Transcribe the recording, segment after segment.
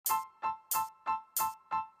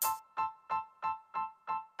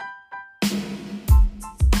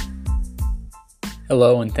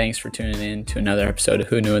Hello, and thanks for tuning in to another episode of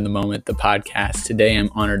Who Knew in the Moment, the podcast. Today, I'm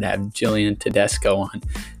honored to have Jillian Tedesco on.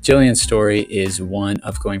 Jillian's story is one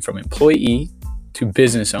of going from employee to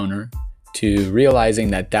business owner to realizing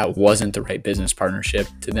that that wasn't the right business partnership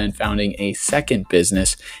to then founding a second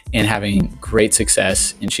business and having great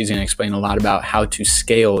success. And she's going to explain a lot about how to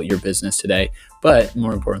scale your business today, but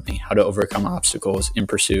more importantly, how to overcome obstacles in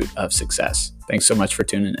pursuit of success. Thanks so much for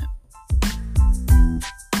tuning in.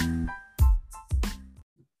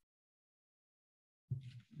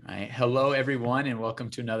 All right. Hello, everyone, and welcome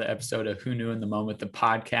to another episode of Who Knew in the Moment, the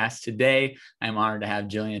podcast. Today, I'm honored to have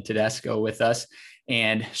Jillian Tedesco with us,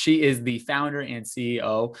 and she is the founder and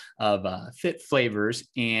CEO of Fit Flavors.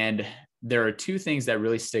 And there are two things that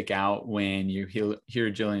really stick out when you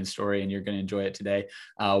hear Jillian's story, and you're going to enjoy it today.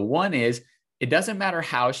 One is it doesn't matter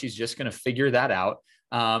how, she's just going to figure that out.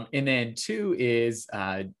 And then two is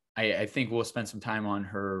I think we'll spend some time on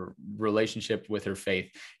her relationship with her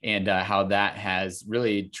faith and how that has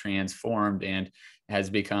really transformed and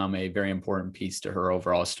has become a very important piece to her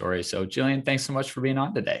overall story. So Jillian, thanks so much for being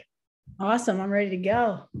on today. Awesome. I'm ready to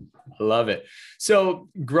go. I love it. So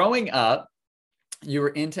growing up, you were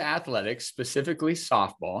into athletics, specifically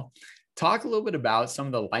softball. Talk a little bit about some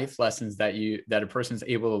of the life lessons that a person's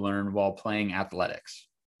able to learn while playing athletics.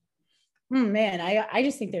 Man, I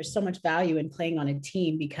just think there's so much value in playing on a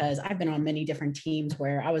team, because I've been on many different teams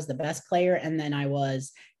where I was the best player and then I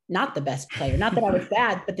was not the best player. Not that I was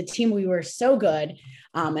bad, but the team, we were so good.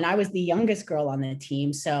 And I was the youngest girl on the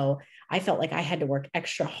team. So I felt like I had to work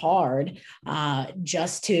extra hard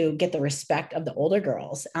just to get the respect of the older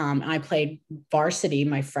girls. I played varsity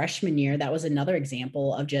my freshman year. That was another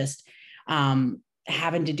example of just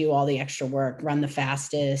having to do all the extra work, run the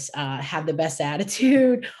fastest, have the best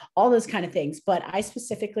attitude, all those kind of things. But I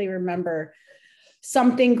specifically remember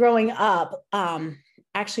something growing up.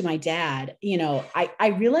 Actually, my dad,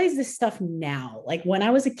 I realize this stuff now. Like when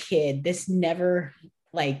I was a kid, this never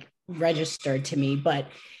registered to me. But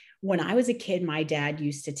when I was a kid, my dad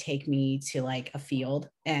used to take me to a field,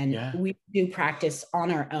 and we do practice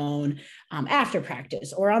on our own after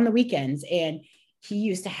practice or on the weekends. And he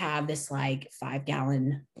used to have this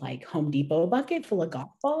 5-gallon Home Depot bucket full of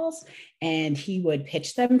golf balls, and he would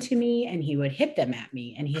pitch them to me and he would hit them at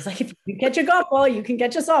me. And he's like, if you catch a golf ball, you can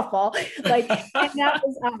catch a softball.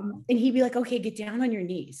 And he'd be like, okay, get down on your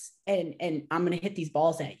knees and I'm going to hit these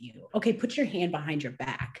balls at you. Okay. Put your hand behind your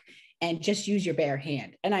back and just use your bare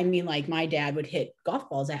hand. And I mean, my dad would hit golf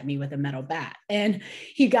balls at me with a metal bat, and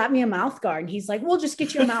he got me a mouth guard, and he's like, we'll just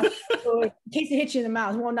get you a mouth guard in case it hits you in the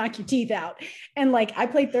mouth, it won't knock your teeth out. And I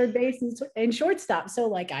played third base and shortstop.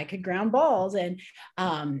 So I could ground balls, and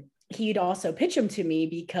he'd also pitch them to me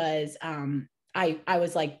because I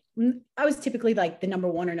was typically the number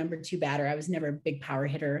one or number two batter. I was never a big power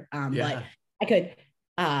hitter, but I could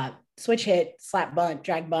switch hit, slap bunt,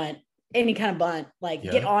 drag bunt, any kind of bunt,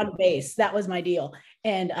 get on base. That was my deal.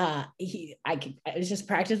 And I was just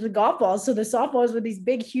practice with golf balls. So the softballs were these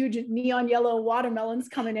big, huge neon yellow watermelons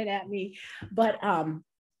coming in at me. But,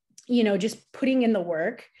 just putting in the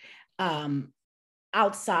work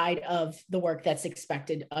outside of the work that's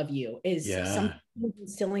expected of you is something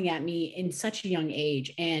instilling at me in such a young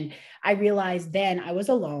age. And I realized then I was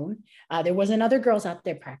alone. There wasn't other girls out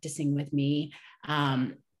there practicing with me.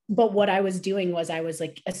 But what I was doing was I was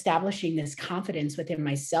establishing this confidence within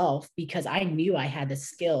myself, because I knew I had the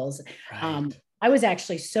skills. Right. I was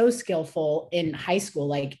actually so skillful in high school.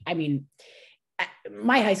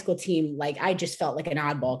 My high school team, I just felt like an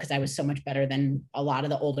oddball because I was so much better than a lot of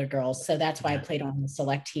the older girls. So that's why I played on the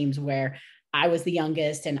select teams where I was the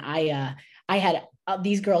youngest, and I had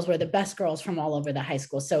these girls were the best girls from all over the high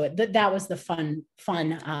school. So that was the fun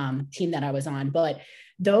team that I was on. But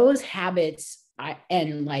those habits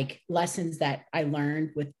and lessons that I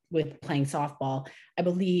learned with playing softball, I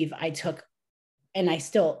believe I took and I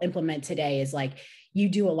still implement today, is you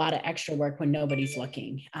do a lot of extra work when nobody's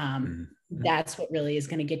looking. That's what really is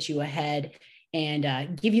going to get you ahead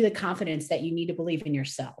and give you the confidence that you need to believe in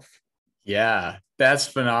yourself. Yeah, that's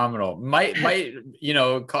phenomenal. Might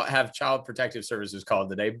have Child Protective Services called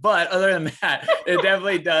today, but other than that, it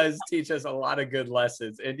definitely does teach us a lot of good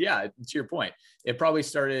lessons. And yeah, to your point, it probably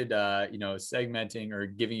started, segmenting or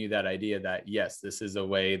giving you that idea that yes, this is a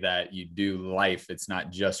way that you do life. It's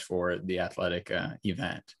not just for the athletic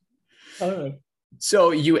event. Totally.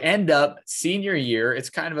 So you end up senior year.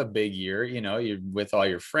 It's kind of a big year, you're with all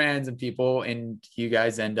your friends and people, and you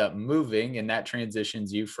guys end up moving, and that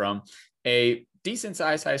transitions you from a decent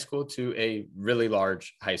sized high school to a really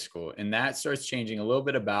large high school. And that starts changing a little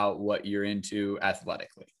bit about what you're into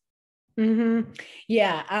athletically. Mm-hmm.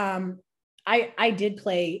 Yeah. I did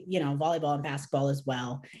play, volleyball and basketball as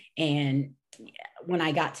well. And when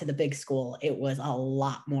I got to the big school, it was a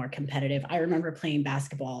lot more competitive. I remember playing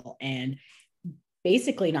basketball and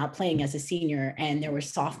basically not playing as a senior. And there were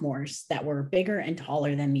sophomores that were bigger and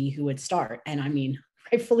taller than me who would start. And I mean,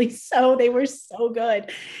 rightfully so, they were so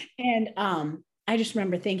good. And I just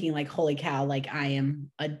remember thinking like, holy cow, like I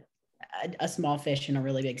am a small fish in a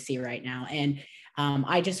really big sea right now. And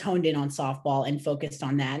I just honed in on softball and focused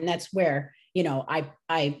on that. And that's where,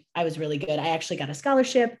 I was really good. I actually got a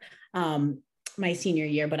scholarship my senior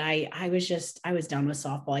year, but I was done with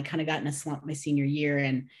softball. I kind of got in a slump my senior year,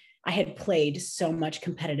 and I had played so much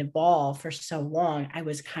competitive ball for so long. I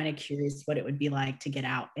was kind of curious what it would be like to get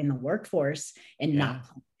out in the workforce and not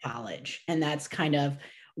play college. And that's kind of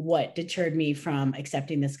what deterred me from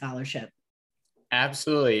accepting the scholarship.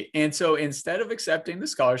 Absolutely. And so instead of accepting the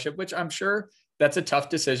scholarship, which I'm sure that's a tough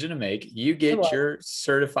decision to make, you get your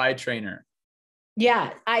certified trainer.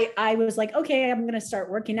 Yeah, I was like, okay, I'm going to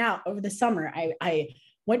start working out over the summer. I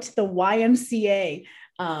went to the YMCA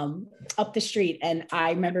up the street, and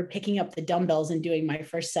I remember picking up the dumbbells and doing my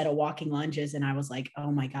first set of walking lunges. And I was like,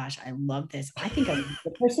 oh my gosh, I love this. I think I'm a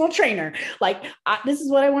personal trainer. Like, this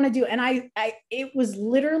is what I want to do. And it was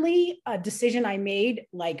literally a decision I made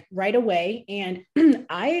like right away. And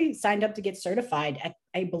I signed up to get certified at,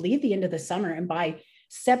 I believe, the end of the summer. And by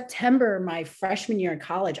September, my freshman year in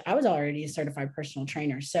college, I was already a certified personal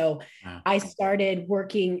trainer. So I started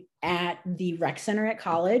working at the rec center at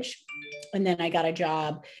college. And then I got a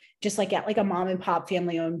job just like at like a mom and pop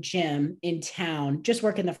family owned gym in town, just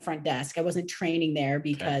working the front desk. I wasn't training there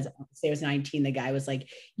because I was 19. The guy was like,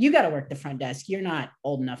 you got to work the front desk. You're not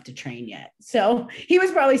old enough to train yet. So he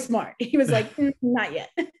was probably smart. He was like, not yet.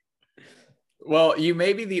 Well, you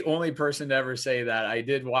may be the only person to ever say that. I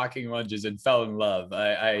did walking lunges and fell in love.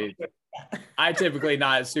 I typically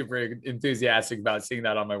not super enthusiastic about seeing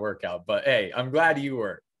that on my workout, but hey, I'm glad you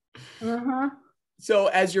were. So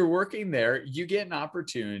as you're working there, you get an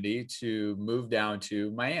opportunity to move down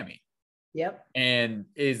to Miami. Yep. And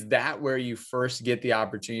is that where you first get the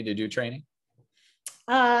opportunity to do training?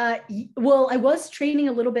 Well, I was training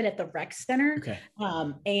a little bit at the rec center. Okay.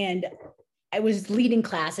 And I was leading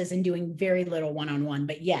classes and doing very little one-on-one,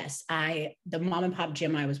 but yes, the mom and pop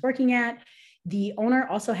gym I was working at, the owner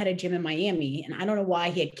also had a gym in Miami, and I don't know why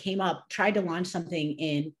he had came up, tried to launch something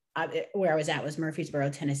in where I was at was Murfreesboro,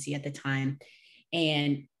 Tennessee at the time.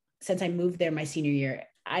 And since I moved there my senior year,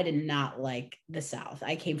 I did not like the South.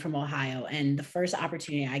 I came from Ohio, and the first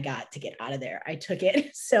opportunity I got to get out of there, I took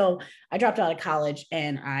it. So I dropped out of college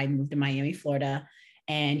and I moved to Miami, Florida.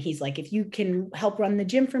 And he's like, if you can help run the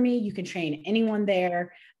gym for me, you can train anyone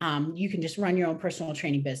there. You can just run your own personal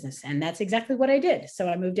training business. And that's exactly what I did. So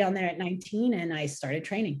I moved down there at 19 and I started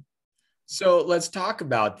training. So let's talk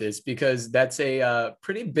about this, because that's a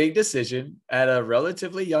pretty big decision at a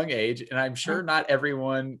relatively young age. And I'm sure not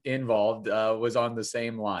everyone involved was on the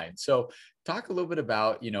same line. So talk a little bit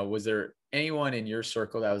about, was there anyone in your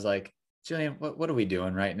circle that was like, Jillian, what are we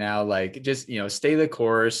doing right now? Like, just, stay the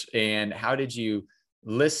course. And how did you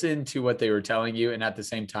listen to what they were telling you and at the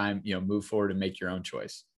same time, move forward and make your own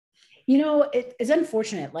choice? It's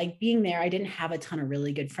unfortunate. Like being there, I didn't have a ton of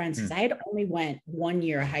really good friends because I had only went 1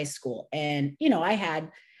 year of high school. And, I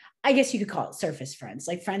had, I guess you could call it surface friends,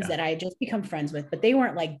 like friends that I had just become friends with, but they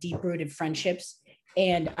weren't like deep rooted friendships.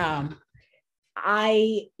 And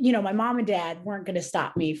my mom and dad weren't going to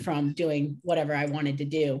stop me from doing whatever I wanted to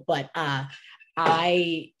do. But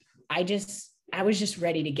I was just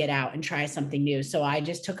ready to get out and try something new. So I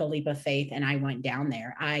just took a leap of faith and I went down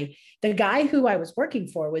there. The guy who I was working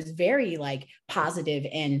for was very like positive,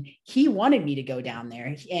 and he wanted me to go down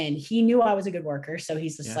there, and he knew I was a good worker. So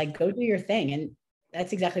he's just like, go do your thing. And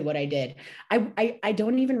that's exactly what I did. I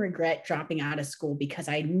don't even regret dropping out of school, because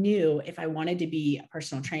I knew if I wanted to be a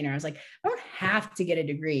personal trainer, I was like, I don't have to get a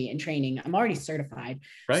degree in training. I'm already certified.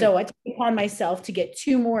 Right. So I took it upon myself to get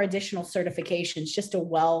 2 more additional certifications just to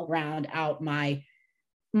round out my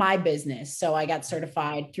business. So I got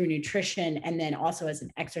certified through nutrition, and then also as an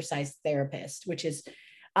exercise therapist, which is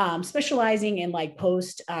specializing in like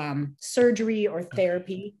post surgery or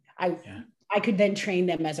therapy. I could then train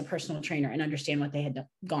them as a personal trainer and understand what they had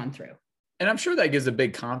gone through. And I'm sure that gives a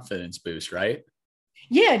big confidence boost, right?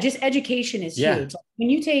 Yeah, just education is huge. When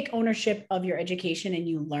you take ownership of your education and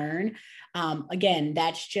you learn, again,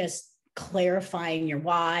 that's just clarifying your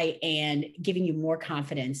why and giving you more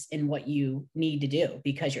confidence in what you need to do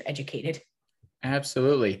because you're educated.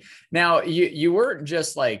 Absolutely. Now, you weren't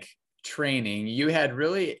just like training, you had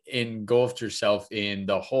really engulfed yourself in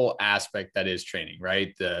the whole aspect that is training,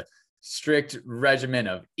 right? The strict regimen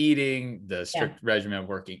of eating, the strict regimen of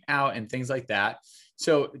working out and things like that.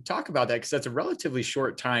 So talk about that, because that's a relatively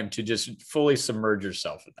short time to just fully submerge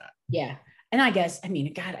yourself in that. Yeah. And I guess, I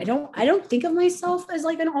mean, God, I don't think of myself as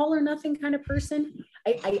like an all or nothing kind of person.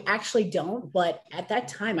 I actually don't, but at that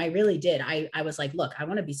time I really did. I was like, look, I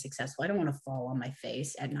want to be successful. I don't want to fall on my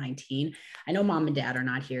face at 19. I know mom and dad are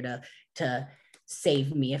not here to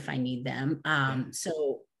save me if I need them.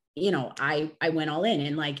 So, you know, I went all in,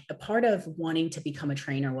 and like a part of wanting to become a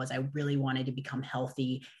trainer was I really wanted to become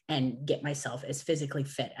healthy and get myself as physically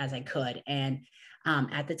fit as I could. And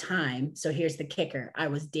at the time, so here's the kicker, I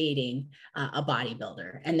was dating a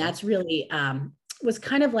bodybuilder, and that's really was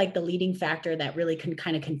kind of like the leading factor that really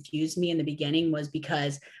kind of confused me in the beginning, was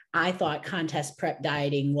because I thought contest prep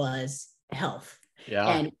dieting was health.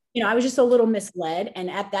 And you know, I was just a little misled.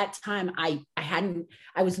 And at that time, I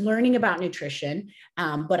was learning about nutrition,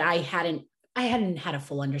 but I hadn't had a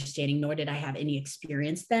full understanding, nor did I have any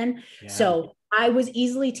experience then. So I was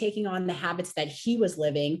easily taking on the habits that he was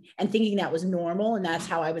living and thinking that was normal, and that's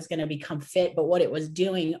how I was going to become fit. But what it was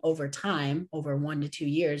doing over time, over 1 to 2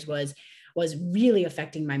 years, was really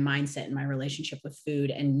affecting my mindset and my relationship with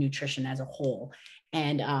food and nutrition as a whole.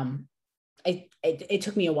 And it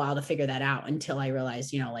took me a while to figure that out, until I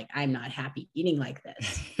realized, you know, like, I'm not happy eating like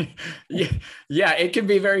this. Yeah, it can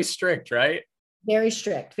be very strict, right? Very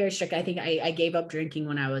strict, very strict. I think I gave up drinking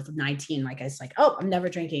when I was 19. Like, I was like, oh, I'm never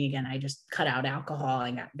drinking again. I just cut out alcohol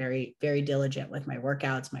and got very, very diligent with my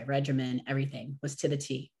workouts, my regimen, everything was to the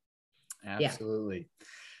T. Absolutely. Yeah.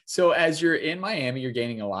 So as you're in Miami, you're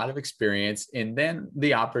gaining a lot of experience, and then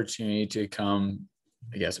the opportunity to come,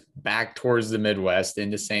 I guess, back towards the Midwest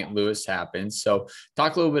into St. Louis happens. So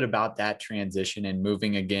talk a little bit about that transition and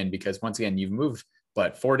moving again, because once again, you've moved,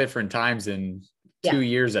 but 4 different times in 2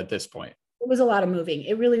 years at this point. It was a lot of moving.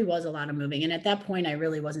 It really was a lot of moving. And at that point, I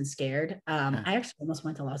really wasn't scared. I actually almost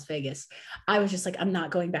went to Las Vegas. I was just like, I'm not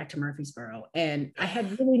going back to Murfreesboro. And I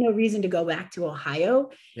had really no reason to go back to Ohio.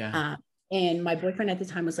 And my boyfriend at the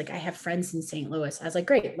time was like, I have friends in St. Louis. I was like,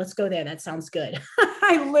 great, let's go there. That sounds good.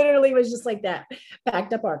 I literally was just like that,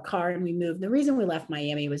 packed up our car and we moved. The reason we left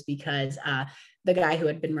Miami was because the guy who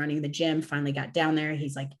had been running the gym finally got down there.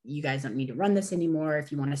 He's like, you guys don't need to run this anymore.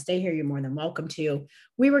 If you want to stay here, you're more than welcome to.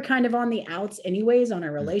 We were kind of on the outs anyways on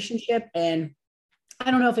our relationship. And I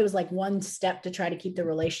don't know if it was like one step to try to keep the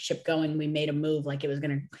relationship going. We made a move like it was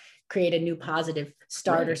going to create a new positive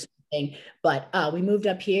start or something. But we moved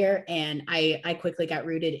up here, and I quickly got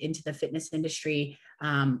rooted into the fitness industry,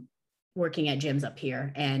 working at gyms up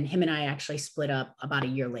here. And him and I actually split up about a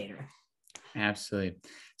year later. Absolutely.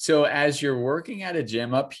 So as you're working at a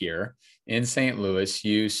gym up here in St. Louis,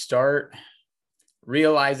 you start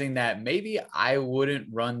realizing that maybe I wouldn't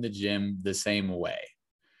run the gym the same way.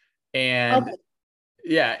 And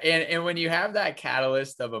and when you have that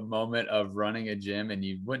catalyst of a moment of running a gym and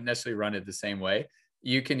you wouldn't necessarily run it the same way,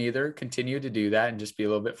 you can either continue to do that and just be a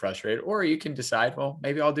little bit frustrated, or you can decide, well,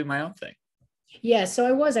 maybe I'll do my own thing. Yeah. So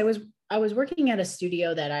I was working at a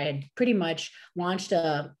studio that I had pretty much launched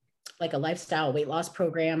a lifestyle weight loss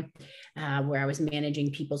program, where I was managing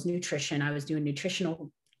people's nutrition. I was doing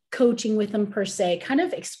nutritional coaching with them per se, kind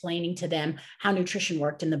of explaining to them how nutrition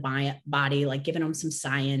worked in the body, like giving them some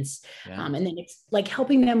science. And then it's like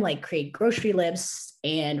helping them like create grocery lists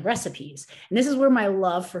and recipes. And this is where my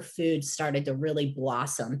love for food started to really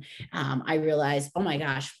blossom. I realized, oh my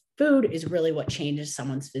gosh, food is really what changes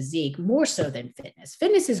someone's physique more so than fitness.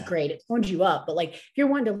 Fitness is great. It tones you up. But like, if you're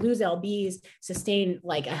wanting to lose lbs, sustain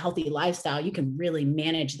like a healthy lifestyle, you can really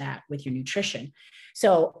manage that with your nutrition.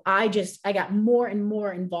 So I got more and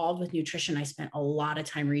more involved with nutrition. I spent a lot of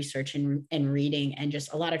time researching and reading, and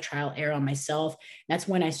just a lot of trial error on myself. That's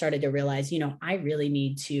when I started to realize, you know, I really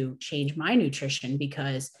need to change my nutrition,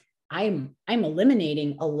 because I'm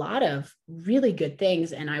eliminating a lot of really good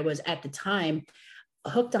things. And I was at the time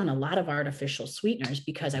hooked on a lot of artificial sweeteners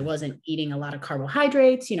because I wasn't eating a lot of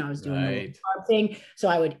carbohydrates. You know, I was doing the carb thing. So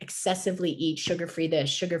I would excessively eat sugar-free this,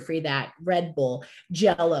 sugar-free that, Red Bull,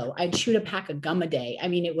 Jell-O. I'd shoot a pack of gum a day. I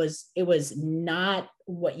mean, it was not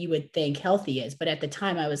what you would think healthy is. But at the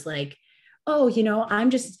time I was like, oh, you know,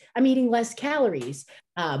 I'm eating less calories.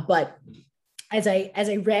 But as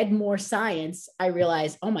I read more science, I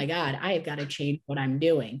realized, oh my God, I have got to change what I'm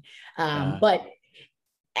doing. But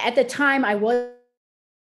at the time I was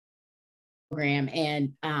program,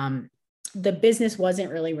 and the business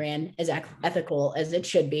wasn't really ran as ethical as it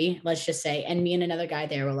should be, let's just say. And me and another guy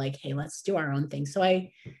there were like, hey, let's do our own thing. So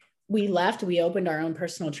we opened our own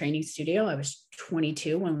personal training studio. I was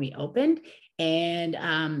 22 when we opened, and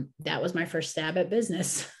that was my first stab at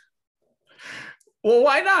business. Well,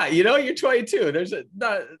 why not? You're 22. There's a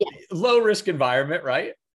not, low risk environment,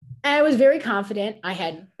 right? I was very confident. I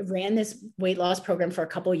had ran this weight loss program for a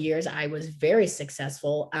couple of years. I was very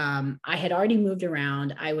successful. I had already moved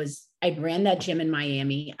around. I ran that gym in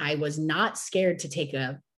Miami. I was not scared to take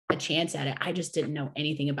a chance at it. I just didn't know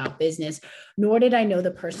anything about business, nor did I know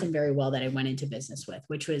the person very well that I went into business with,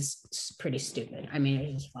 which was pretty stupid. I mean,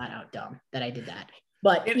 it was flat out dumb that I did that.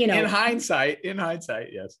 But in hindsight,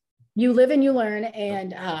 yes. You live and you learn.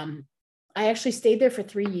 And I actually stayed there for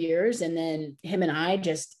 3 years. And then him and I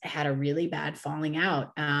just had a really bad falling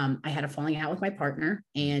out. I had a falling out with my partner.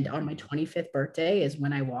 And on my 25th birthday is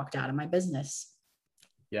when I walked out of my business.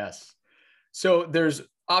 Yes. So there's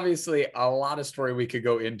obviously a lot of story we could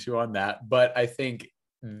go into on that. But I think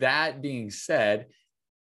that being said,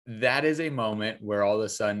 that is a moment where all of a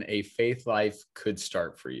sudden a faith life could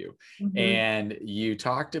start for you. Mm-hmm. And you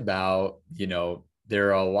talked about, there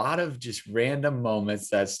are a lot of just random moments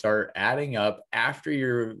that start adding up after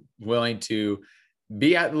you're willing to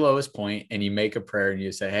be at the lowest point and you make a prayer and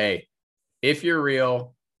you say, hey, if you're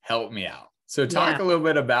real, help me out. So talk a little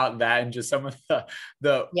bit about that and just some of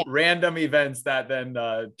the random events that then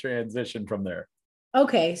transition from there.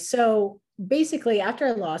 Okay. So basically after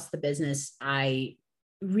I lost the business, I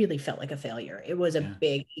really felt like a failure. It was a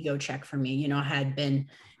big ego check for me. I had been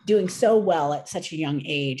doing so well at such a young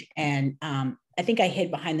age. And I think I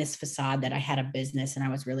hid behind this facade that I had a business and I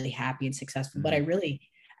was really happy and successful, but I really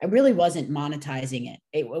wasn't monetizing it.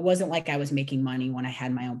 It wasn't like I was making money when I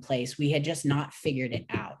had my own place. We had just not figured it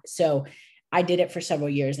out. So I did it for several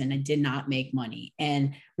years and I did not make money.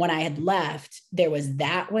 And when I had left, there was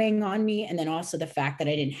that weighing on me. And then also the fact that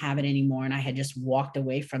I didn't have it anymore and I had just walked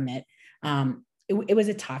away from it. It was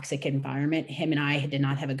a toxic environment. Him and I did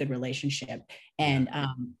not have a good relationship. And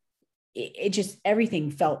it just,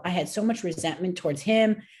 everything felt, I had so much resentment towards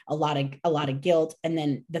him, a lot of guilt, and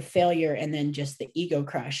then the failure, and then just the ego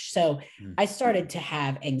crush. So I started to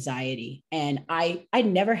have anxiety, and I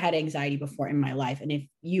never had anxiety before in my life. And if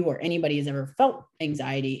you or anybody has ever felt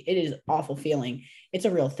anxiety, it is an awful feeling. It's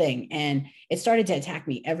a real thing. And it started to attack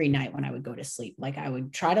me every night when I would go to sleep. Like I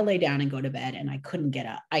would try to lay down and go to bed and I couldn't get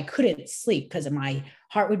up. I couldn't sleep because my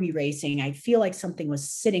heart would be racing. I'd feel like something was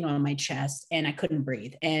sitting on my chest and I couldn't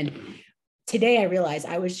breathe. And today I realized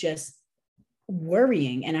I was just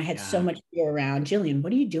worrying and I had so much fear around. Jillian,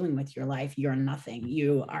 what are you doing with your life? You're nothing.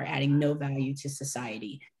 You are adding no value to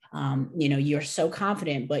society. You're so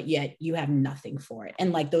confident, but yet you have nothing for it.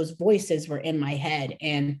 And like those voices were in my head,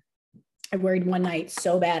 and I worried one night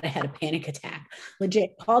so bad I had a panic attack.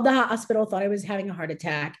 Legit called the hospital, thought I was having a heart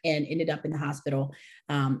attack, and ended up in the hospital.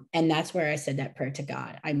 And that's where I said that prayer to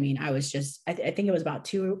God. I mean, I was just, I think it was about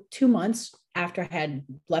two months after I had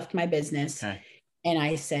left my business. Okay. And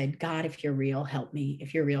I said, God, if you're real, help me.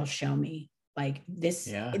 If you're real, show me. Like this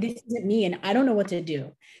isn't me, and I don't know what to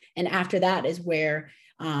do. And after that is where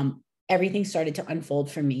everything started to unfold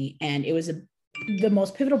for me. And it was the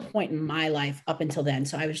most pivotal point in my life up until then.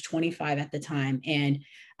 So I was 25 at the time, and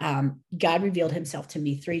God revealed himself to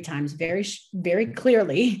me 3 times, very, very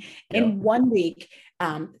clearly in 1 week,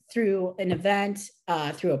 through an event,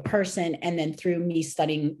 through a person, and then through me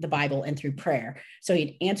studying the Bible and through prayer. So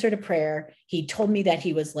he'd answered a prayer. He told me that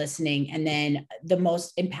he was listening. And then the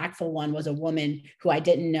most impactful one was a woman who I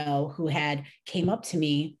didn't know, who had came up to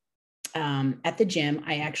me at the gym.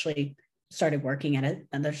 I actually started working at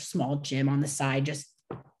another small gym on the side, just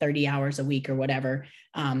 30 hours a week or whatever.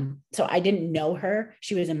 So I didn't know her.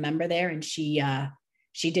 She was a member there, and she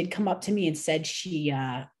did come up to me and said, she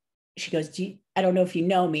goes, I don't know if you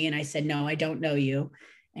know me. And I said, no, I don't know you.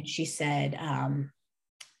 And she said,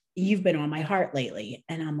 you've been on my heart lately.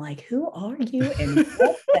 And I'm like, who are you? And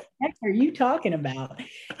what the heck are you talking about?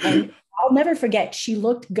 And I'll never forget, she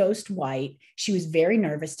looked ghost white. She was very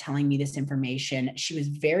nervous telling me this information. She was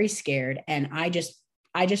very scared. And I just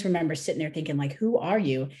remember sitting there thinking, like, who are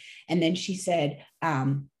you? And then she said,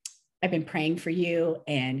 I've been praying for you,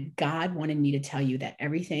 and God wanted me to tell you that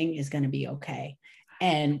everything is going to be okay.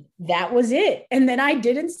 And that was it. And then I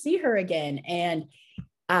didn't see her again. And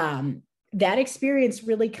that experience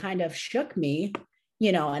really kind of shook me,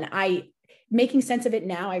 and making sense of it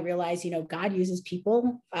now, I realize, God uses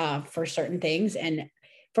people for certain things. And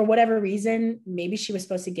for whatever reason, maybe she was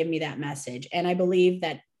supposed to give me that message. And I believe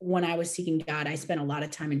that when I was seeking God, I spent a lot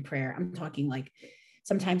of time in prayer. I'm talking like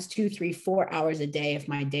sometimes 2, 3, 4 hours a day, if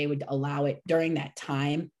my day would allow it, during that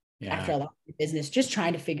time after I lost my business, just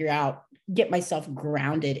trying to figure out, get myself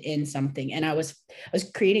grounded in something. And I was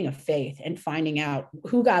creating a faith and finding out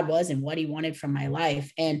who God was and what he wanted from my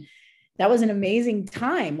life. And that was an amazing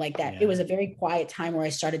time like that. It was a very quiet time where I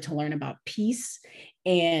started to learn about peace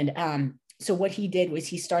and so what he did was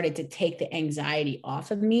he started to take the anxiety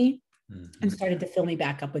off of me and started to fill me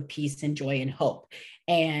back up with peace and joy and hope.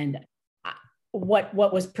 And what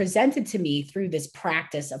was presented to me through this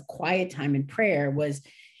practice of quiet time and prayer was,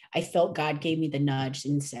 I felt God gave me the nudge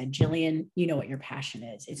and said, Jillian, you know what your passion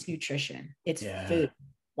is. It's nutrition. It's food.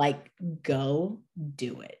 Like, go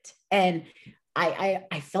do it. And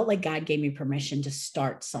I felt like God gave me permission to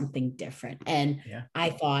start something different. And I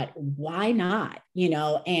thought, why not?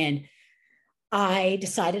 And I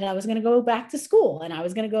decided I was going to go back to school, and I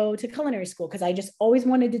was going to go to culinary school because I just always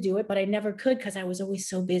wanted to do it, but I never could because I was always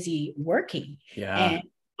so busy working. And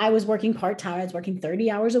I was working part-time. I was working 30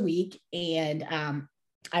 hours a week, and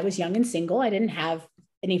I was young and single. I didn't have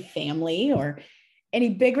any family or any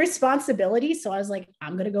big responsibilities. So I was like,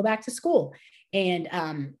 I'm going to go back to school. And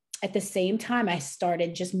at the same time, I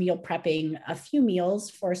started just meal prepping a few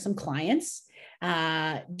meals for some clients,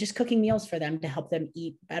 just cooking meals for them to help them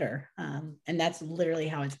eat better. And that's literally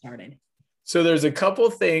how it started. So there's a couple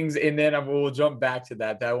things, and then we'll jump back to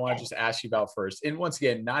that I want to just ask you about first. And once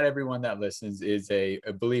again, not everyone that listens is a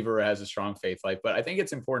believer or has a strong faith life, but I think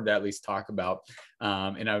it's important to at least talk about.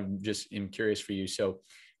 And I'm curious for you. So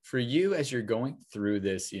for you, as you're going through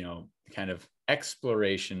this, kind of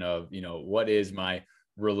exploration of, what is my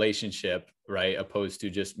relationship, right? Opposed to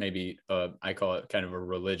just maybe, I call it kind of a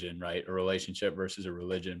religion, right? A relationship versus a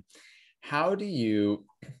religion. How do you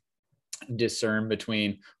discern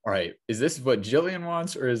between, all right, is this what Jillian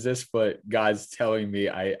wants, or is this what God's telling me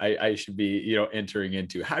I should be, entering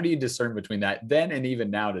into? How do you discern between that then and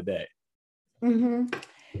even now today?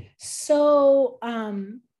 So,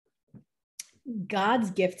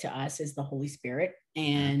 God's gift to us is the Holy Spirit.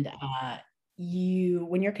 And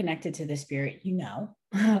when you're connected to the Spirit,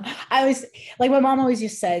 I was like, my mom always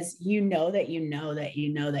just says, that you know that you know that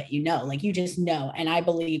you know, like you just know. And I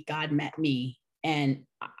believe God met me, and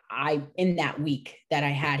I, in that week that I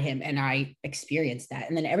had him, and I experienced that.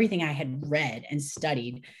 And then everything I had read and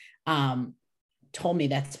studied told me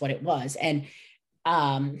that's what it was. And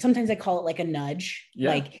sometimes I call it like a nudge.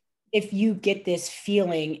 Like if you get this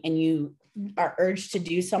feeling and you are urged to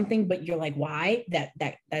do something, but you're like, why?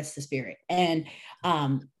 That's the Spirit. And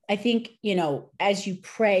I think, as you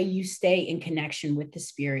pray, you stay in connection with the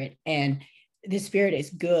Spirit, and the Spirit is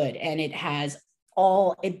good, and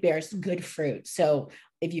it bears good fruit. So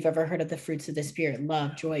if you've ever heard of the fruits of the Spirit,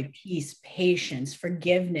 love, joy, peace, patience,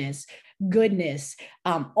 forgiveness, goodness,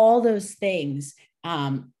 all those things,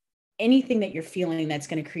 anything that you're feeling that's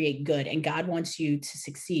going to create good. And God wants you to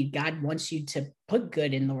succeed. God wants you to put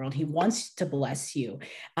good in the world. He wants to bless you.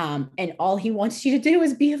 And all he wants you to do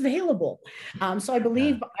is be available. So I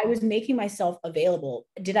believe I was making myself available.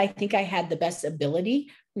 Did I think I had the best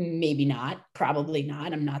ability? Maybe not, probably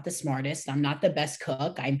not. I'm not the smartest. I'm not the best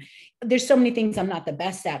cook. There's so many things I'm not the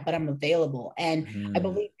best at, but I'm available. And I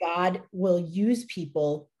believe God will use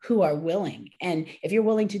people who are willing. And if you're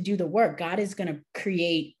willing to do the work, God is going to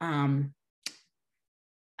create, what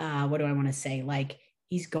do I want to say? Like,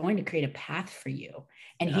 he's going to create a path for you.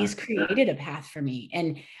 And he's created a path for me.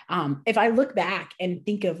 And if I look back and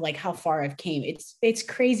think of like how far I've came, it's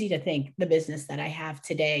crazy to think the business that I have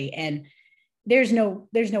today. And there's no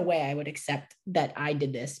way I would accept that I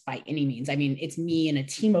did this by any means. I mean, it's me and a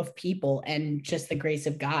team of people and just the grace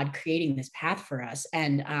of God creating this path for us.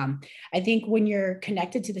 And I think when you're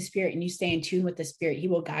connected to the Spirit and you stay in tune with the Spirit, he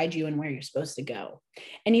will guide you in where you're supposed to go.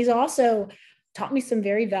 And he's also taught me some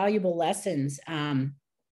very valuable lessons.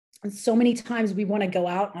 So many times we want to go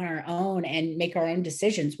out on our own and make our own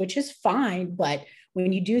decisions, which is fine. But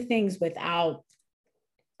when you do things without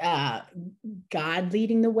God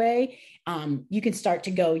leading the way, you can start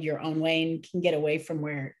to go your own way and can get away from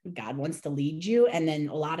where God wants to lead you. And then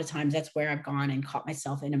a lot of times that's where I've gone and caught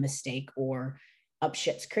myself in a mistake or up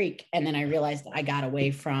Schitt's Creek. And then I realized that I got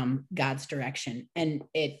away from God's direction. And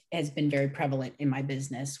it has been very prevalent in my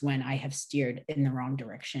business when I have steered in the wrong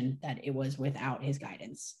direction, that it was without his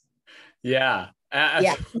guidance. Yeah.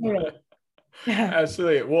 Absolutely.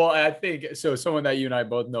 Well, I think so. Someone that you and I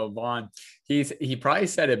both know, Vaughn, he probably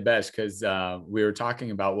said it best, because we were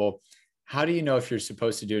talking about, well, how do you know if you're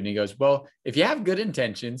supposed to do it? And he goes, well, if you have good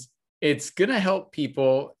intentions, it's going to help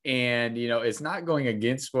people. And, it's not going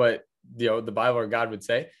against what, the Bible or God would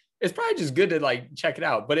say. It's probably just good to like check it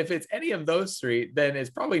out. But if it's any of those three, then it's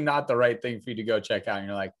probably not the right thing for you to go check out. And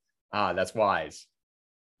you're like, that's wise.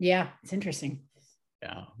 Yeah. It's interesting.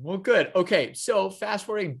 Yeah. Well, good. Okay. So fast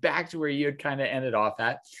forwarding back to where you had kind of ended off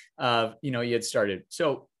at, you had started.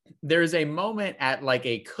 So there's a moment at like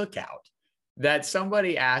a cookout that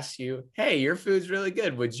somebody asks you, hey, your food's really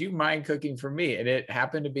good. Would you mind cooking for me? And it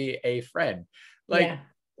happened to be a friend. Like,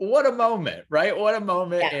 what a moment, right? What a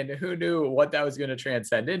moment. Yeah. And who knew what that was going to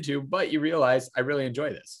transcend into, but you realize I really enjoy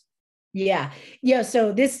this. Yeah. Yeah.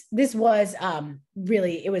 So this was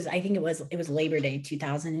really, I think it was Labor Day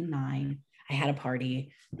 2009. I had a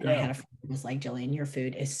party and I Yeah. had a friend who was like, Jillian, your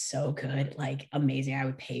food is so good, like amazing. I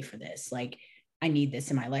would pay for this. Like, I need this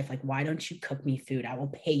in my life. Like, why don't you cook me food? I will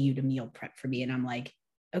pay you to meal prep for me. And I'm like,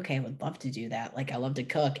 okay, I would love to do that. Like, I love to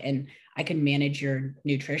cook and I can manage your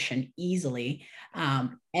nutrition easily.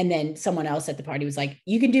 And then someone else at the party was like,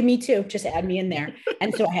 you can do me too. Just add me in there.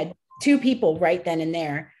 And so I had two people right then and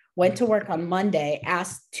there. Went to work on Monday,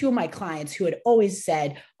 asked two of my clients who had always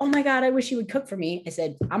said, oh my God, I wish you would cook for me. I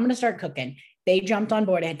said, I'm going to start cooking. They jumped on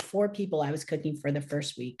board. I had 4 people I was cooking for the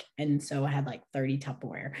first week. And so I had like 30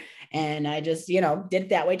 Tupperware. And I just, did it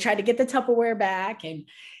that way, tried to get the Tupperware back. And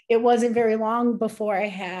it wasn't very long before I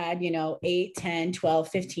had, 8, 10, 12,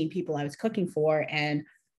 15 people I was cooking for and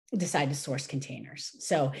decided to source containers.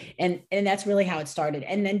 So, and that's really how it started.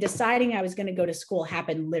 And then deciding I was going to go to school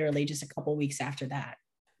happened literally just a couple of weeks after that.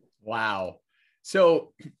 Wow.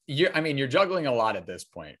 So you're juggling a lot at this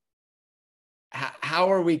point.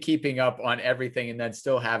 How are we keeping up on everything and then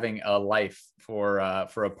still having a life for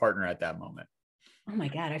a partner at that moment? Oh my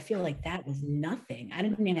God, I feel like that was nothing. I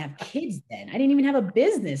didn't even have kids then. I didn't even have a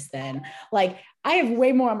business then. Like, I have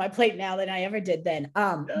way more on my plate now than I ever did then.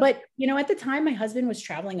 But at the time my husband was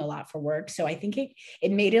traveling a lot for work. So I think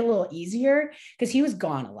it made it a little easier because he was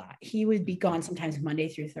gone a lot. He would be gone sometimes Monday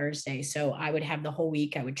through Thursday. So I would have the whole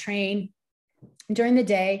week. I would train during the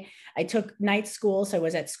day. I took night school. So I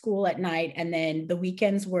was at school at night. And then the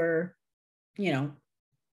weekends were,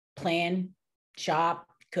 plan, shop,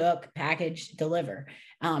 cook, package, deliver.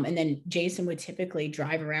 And then Jason would typically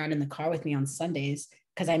drive around in the car with me on Sundays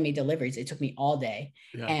because I made deliveries. It took me all day.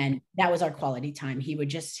 Yeah. And that was our quality time. He would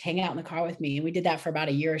just hang out in the car with me. And we did that for about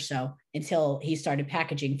a year or so until he started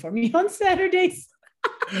packaging for me on Saturdays.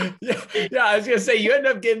 Yeah. I was going to say, you end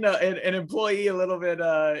up getting an employee a little bit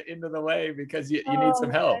into the way because you need some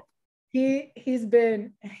help. He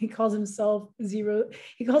calls himself zero.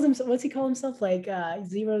 What's he call himself? Like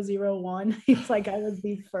 001. He's like, I was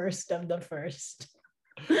the first of the first.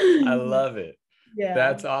 I love it. Yeah.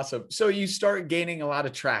 That's awesome. So you start gaining a lot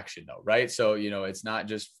of traction though, right? So, it's not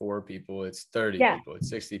just 4 people, it's 30 people, it's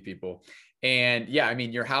 60 people. And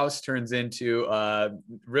your house turns into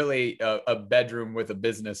really a bedroom with a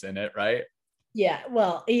business in it, right? Yeah.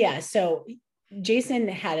 Well, yeah. So Jason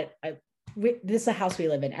had this is a house we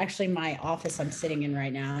live in. Actually, my office I'm sitting in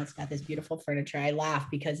right now, it's got this beautiful furniture. I laugh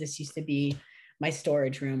because this used to be my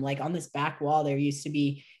storage room. Like on this back wall, there used to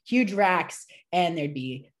be huge racks and there'd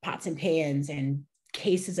be pots and pans and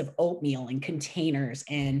cases of oatmeal and containers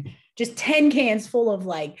and just 10 cans full of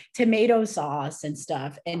like tomato sauce and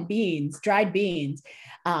stuff and beans, dried beans.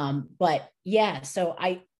 But yeah, so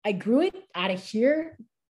I grew it out of here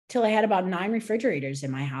till I had about 9 refrigerators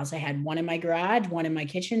in my house. I had 1 in my garage, 1 in my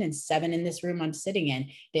kitchen, and 7 in this room I'm sitting in.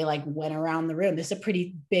 They like went around the room. This is a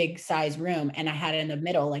pretty big size room. And I had in the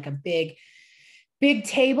middle, like a big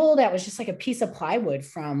table that was just like a piece of plywood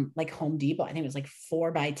from like Home Depot. I think it was like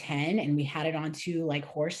 4 by 10. And we had it onto like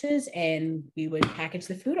horses and we would package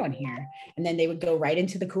the food on here. And then they would go right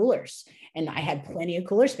into the coolers. And I had plenty of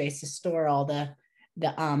cooler space to store all the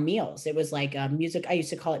meals. It was like music. I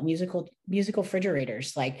used to call it musical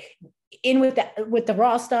refrigerators, like in with the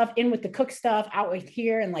raw stuff, in with the cooked stuff, out with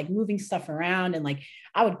here, and like moving stuff around. And like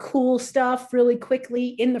I would cool stuff really quickly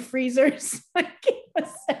in the freezers.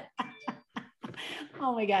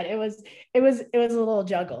 Oh my God. It was a little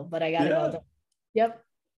juggle, but I got it all done. Yep.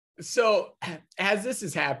 So as this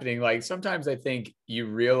is happening, like sometimes I think you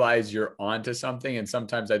realize you're onto something. And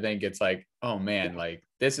sometimes I think it's like, oh man, like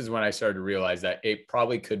this is when I started to realize that it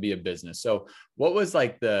probably could be a business. So what was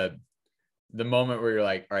like the moment where you're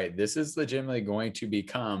like, all right, this is legitimately going to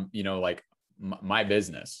become, like my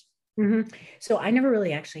business? Mm-hmm. So I never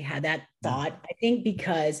really actually had that thought. I think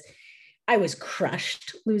because I was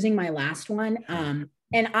crushed losing my last one.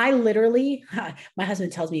 And I literally, my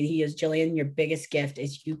husband tells me, he is, Jillian, your biggest gift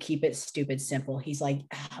is you keep it stupid simple. He's like,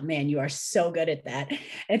 oh, man, you are so good at that. And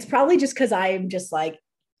it's probably just because I'm just like,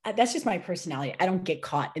 that's just my personality. I don't get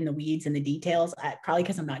caught in the weeds and the details, probably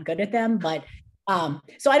because I'm not good at them. But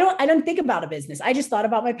so I don't think about a business. I just thought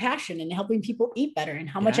about my passion and helping people eat better and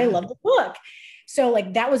how much I love to cook. So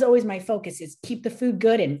like that was always my focus, is keep the food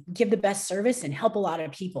good and give the best service and help a lot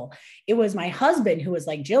of people. It was my husband who was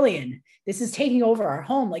like, Jillian, this is taking over our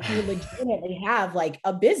home. Like you legitimately have like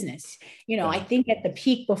a business. I think at the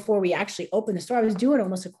peak before we actually opened the store, I was doing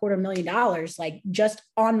almost $250,000, like just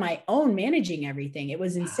on my own, managing everything. It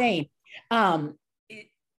was insane.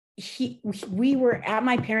 We were at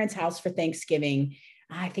my parents' house for Thanksgiving.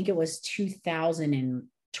 I think it was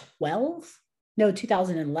 2012, no,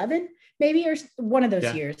 2011, maybe, or one of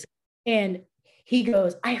those years. And he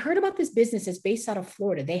goes, I heard about this business that's based out of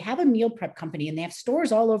Florida. They have a meal prep company and they have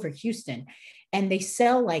stores all over Houston and they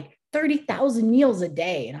sell like 30,000 meals a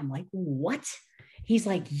day. And I'm like, what? He's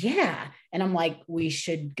like, yeah. And I'm like, we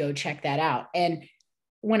should go check that out. And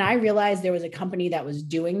when I realized there was a company that was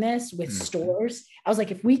doing this with stores, I was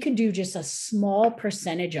like, if we could do just a small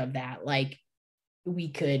percentage of that, like we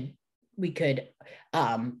could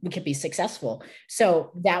be successful.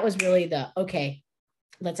 So that was really okay,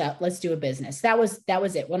 let's do a business. That was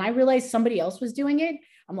it. When I realized somebody else was doing it,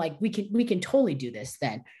 I'm like, we can totally do this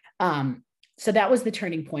then. So that was the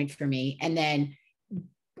turning point for me. And then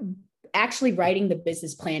actually writing the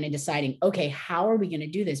business plan and deciding, okay, how are we going to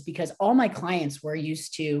do this? Because all my clients were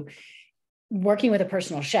used to working with a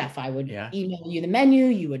personal chef. I would email you the menu,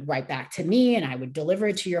 you would write back to me, and I would deliver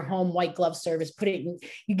it to your home, white glove service,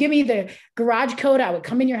 you give me the garage code, I would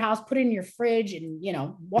come in your house, put it in your fridge, and,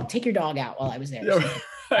 take your dog out while I was there.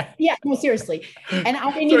 Yeah, no, seriously. And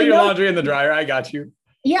I didn't throw even your know laundry in the dryer. I got you.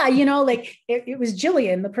 Yeah, like it was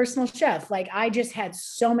Jillian, the personal chef. Like I just had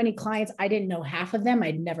so many clients. I didn't know half of them.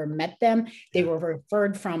 I'd never met them. They were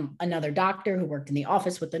referred from another doctor who worked in the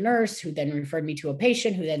office with the nurse, who then referred me to a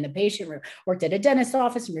patient, who then the patient worked at a dentist's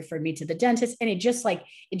office and referred me to the dentist. And it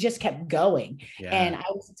just kept going. Yeah. And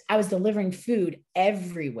I was delivering food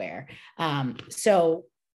everywhere. So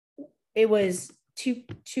it was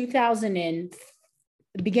 2000 and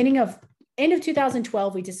the beginning of end of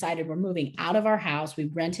 2012, we decided we're moving out of our house. We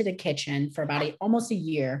rented a kitchen for about almost a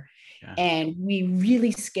year. Yeah. And we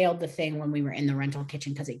really scaled the thing when we were in the rental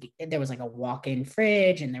kitchen because there was like a walk-in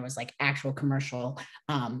fridge and there was like actual commercial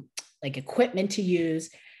like equipment to use.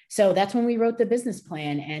 So that's when we wrote the business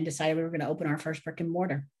plan and decided we were going to open our first brick and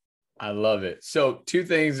mortar. I love it. So two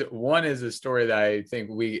things. One is a story that I think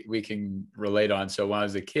we can relate on. So when I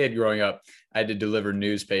was a kid growing up, I had to deliver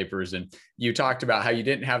newspapers, and you talked about how you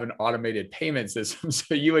didn't have an automated payment system.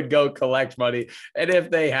 So you would go collect money. And if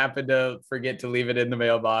they happened to forget to leave it in the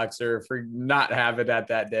mailbox or for not have it at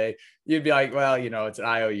that day, you'd be like, well, it's an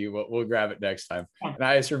IOU. We'll grab it next time. Yeah. And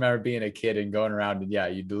I just remember being a kid and going around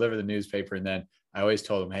and you deliver the newspaper, and then I always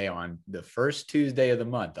told them, hey, on the first Tuesday of the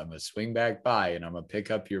month, I'm going to swing back by and I'm going to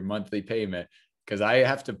pick up your monthly payment because I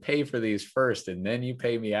have to pay for these first and then you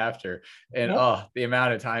pay me after. And the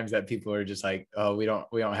amount of times that people are just like, oh, we don't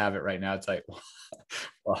have it right now. It's like,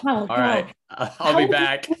 well, all right, I'll be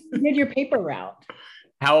back. You did your paper route.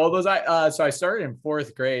 How old was I? So I started in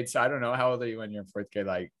fourth grade. So I don't know. How old are you when you're in fourth grade?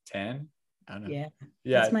 Like 10? I don't know.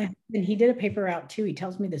 Yeah. That's my husband. He did a paper route too. He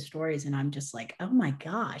tells me the stories and I'm just like, oh my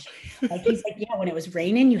gosh. Like he's like, yeah, when it was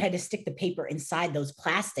raining, you had to stick the paper inside those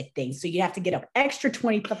plastic things. So you have to get up extra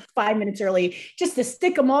 25 minutes early just to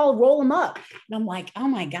stick them all, roll them up. And I'm like, oh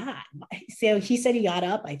my God. So he said he got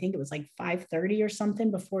up, I think it was like 5:30 or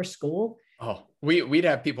something before school. Oh, we'd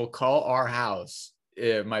have people call our house,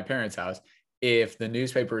 my parents' house, if the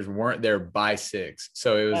newspapers weren't there by 6.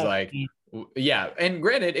 So it was man. Yeah. And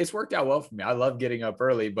granted, it's worked out well for me. I love getting up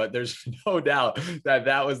early, but there's no doubt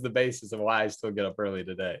that was the basis of why I still get up early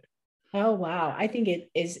today. Oh, wow. I think it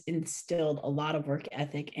is instilled a lot of work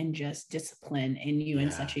ethic and just discipline in you in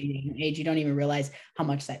such a young age. You don't even realize how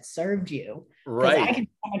much that served you. Right. I can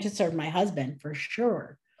how much it served my husband for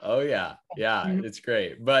sure. Oh, yeah. Yeah. Mm-hmm. It's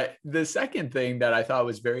great. But the second thing that I thought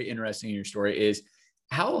was very interesting in your story is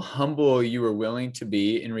how humble you were willing to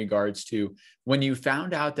be in regards to when you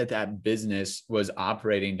found out that business was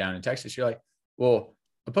operating down in Texas. You're like, well,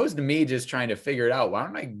 opposed to me just trying to figure it out, why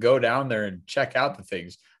don't I go down there and check out the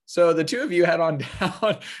things? So the two of you head on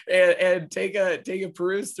down and take a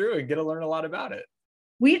peruse through and get to learn a lot about it.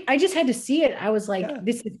 I just had to see it. I was like,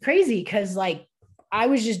 This is crazy because like I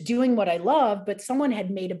was just doing what I love, but someone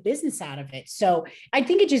had made a business out of it. So I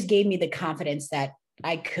think it just gave me the confidence that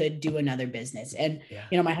I could do another business. And,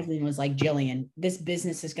 my husband was like, Jillian, this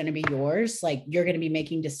business is going to be yours. Like, you're going to be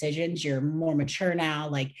making decisions. You're more mature now.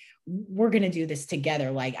 Like, we're going to do this together.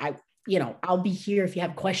 Like, I'll be here if you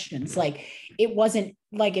have questions. Like, it wasn't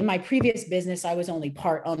like in my previous business, I was only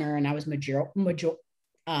part owner and I was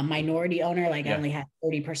minority owner. Like I only had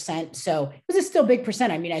 30%. So it was a still big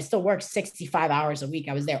percent. I mean, I still worked 65 hours a week.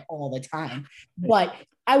 I was there all the time, but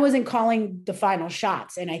I wasn't calling the final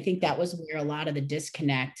shots. And I think that was where a lot of the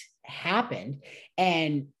disconnect happened.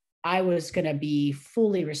 And I was going to be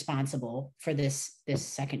fully responsible for this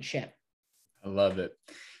second ship. I love it.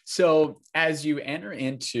 So as you enter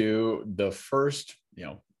into the first,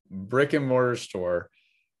 brick and mortar store,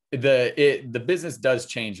 the business does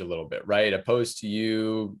change a little bit, right? Opposed to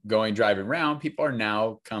you driving around, people are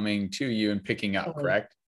now coming to you and picking up,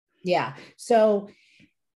 correct? Yeah. So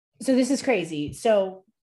So this is crazy. So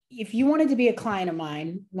if you wanted to be a client of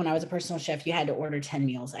mine, when I was a personal chef, you had to order 10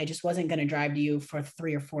 meals. I just wasn't going to drive to you for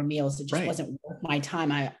 3 or 4 meals. It just wasn't worth my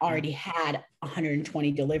time. I already had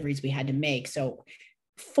 120 deliveries we had to make. So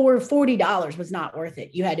for $40 was not worth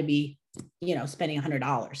it. You had to be, spending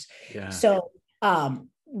 $100. Yeah. So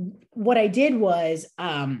what I did was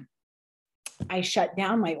I shut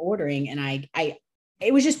down my ordering, and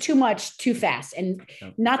it was just too much, too fast. And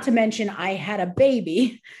not to mention I had a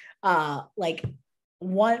baby, like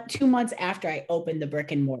 2 months after I opened the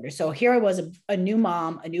brick and mortar. So here I was, a new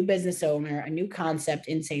mom, a new business owner, a new concept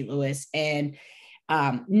in St. Louis. And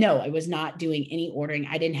no, I was not doing any ordering.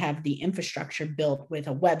 I didn't have the infrastructure built with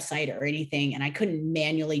a website or anything. And I couldn't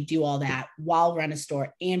manually do all that while run a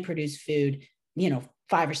store and produce food,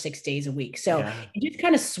 5 or 6 days a week. So it just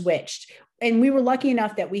kind of switched. And we were lucky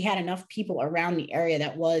enough that we had enough people around the area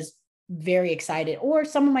that was very excited, or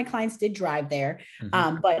some of my clients did drive there.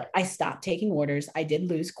 But I stopped taking orders. I did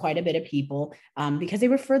lose quite a bit of people because they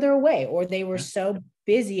were further away, or they were so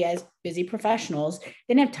busy as busy professionals, they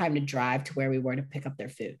didn't have time to drive to where we were to pick up their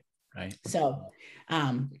food. Right. So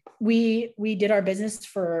we did our business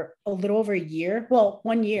for a little over a year,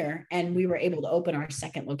 1 year, and we were able to open our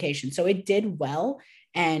second location. So it did well.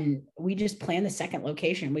 And we just planned the second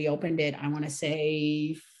location. We opened it, I want to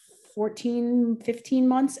say 15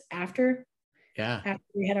 months after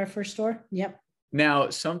we had our first store. Yep. Now,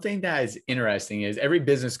 something that is interesting is every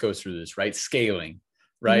business goes through this, right? Scaling,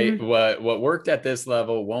 right? What worked at this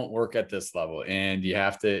level won't work at this level. And you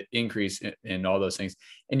have to increase in all those things.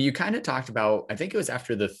 And you kind of talked about, I think it was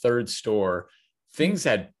after the third store, things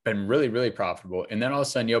had been really, really profitable. And then all of a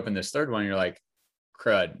sudden you open this third one and you're like,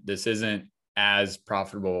 crud, this isn't as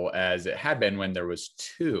profitable as it had been when there was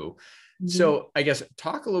 2. So I guess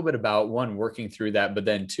talk a little bit about, one, working through that, but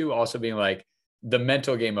then 2, also being like the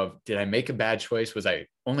mental game of, did I make a bad choice? Was I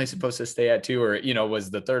only supposed to stay at 2, or,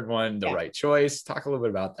 was the third one the right choice? Talk a little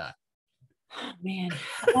bit about that. Oh,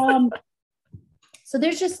 man. So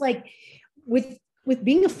there's just like with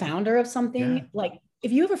being a founder of something, like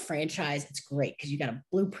if you have a franchise, it's great because you got a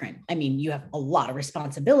blueprint. I mean, you have a lot of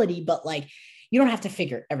responsibility, but like, you don't have to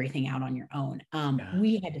figure everything out on your own.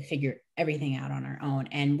 We had to figure everything out on our own.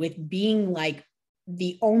 And with being like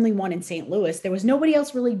the only one in St. Louis, there was nobody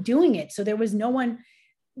else really doing it. So there was no one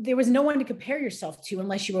to compare yourself to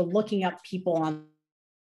unless you were looking up people on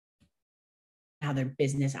how their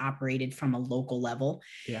business operated from a local level.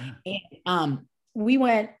 Yeah. And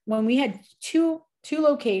when we had two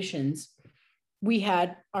locations, we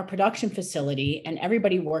had our production facility and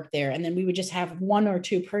everybody worked there. And then we would just have 1 or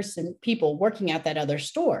 2 people working at that other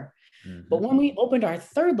store. But when we opened our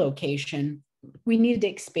third location, we needed to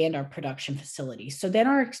expand our production facility. So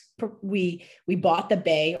then we bought the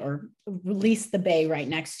bay, or released the bay right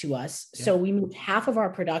next to us. So we moved half of our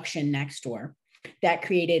production next door. That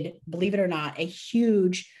created, believe it or not, a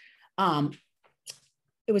huge,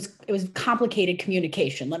 it was complicated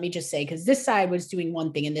communication. Let me just say, because this side was doing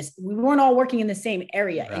one thing and we weren't all working in the same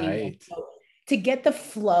area anymore. So to get the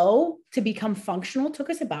flow to become functional took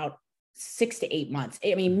us about 6 to 8 months.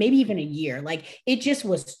 I mean, maybe even a year. Like, it just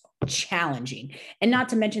was challenging. And not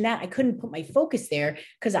to mention that I couldn't put my focus there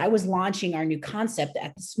because I was launching our new concept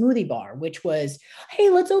at the smoothie bar, which was, hey,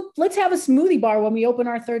 let's have a smoothie bar when we open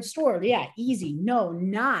our third store. Yeah, easy. No,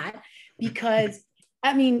 not, because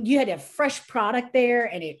I mean, you had to have fresh product there,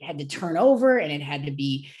 and it had to turn over, and it had to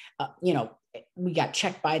be, we got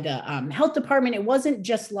checked by the health department. It wasn't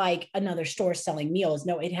just like another store selling meals.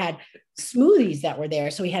 No, it had smoothies that were there.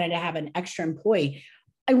 So we had to have an extra employee.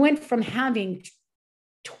 I went from having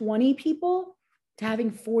 20 people to having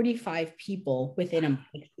 45 people within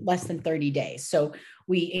less than 30 days. So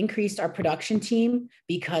we increased our production team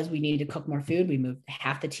because we needed to cook more food. We moved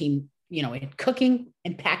half the team, in cooking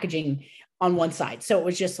and packaging on one side. So it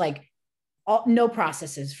was just like no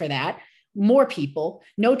processes for that. More people,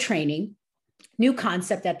 no training, new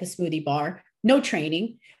concept at the smoothie bar, no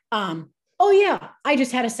training. Oh yeah, I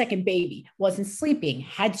just had a second baby, wasn't sleeping,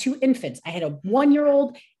 had 2 infants. I had a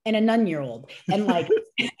 1-year-old and a 9-year-old. And like,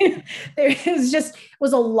 it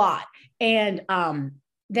was a lot. And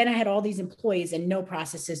then I had all these employees and no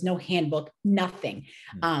processes, no handbook, nothing.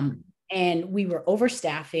 And we were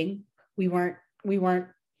overstaffing. We weren't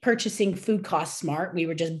purchasing food cost smart. We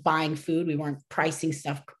were just buying food. We weren't pricing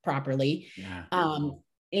stuff properly.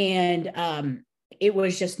 It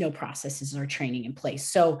was just no processes or training in place.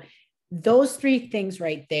 So those 3 things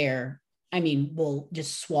right there, I mean, will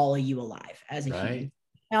just swallow you alive as a human.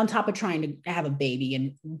 On top of trying to have a baby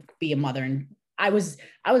and be a mother. And I was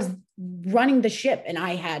running the ship, and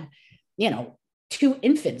I had, 2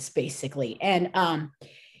 infants basically. And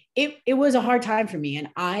it was a hard time for me. And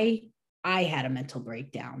I had a mental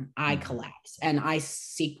breakdown. I collapsed and I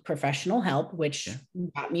seek professional help, which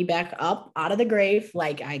got me back up out of the grave.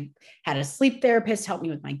 Like I had a sleep therapist help me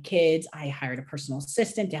with my kids. I hired a personal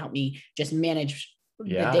assistant to help me just manage the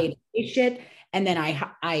day-to-day shit. And then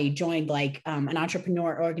I joined like an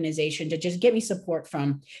entrepreneur organization to just get me support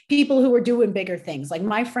from people who were doing bigger things. Like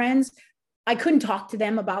my friends, I couldn't talk to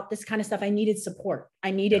them about this kind of stuff. I needed support.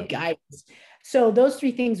 I needed guidance. So those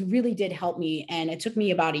three things really did help me. And it took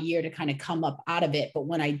me about a year to kind of come up out of it. But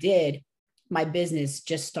when I did, my business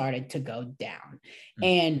just started to go down.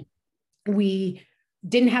 And we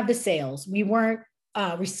didn't have the sales. We weren't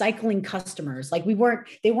recycling customers. Like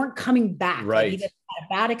they weren't coming back. Right. Like either had a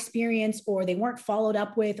bad experience or they weren't followed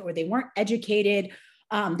up with, or they weren't educated.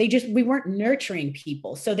 We weren't nurturing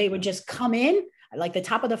people. So they would just come in like the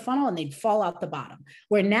top of the funnel and they'd fall out the bottom,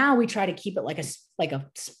 where now we try to keep it like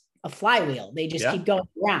a flywheel. They just keep going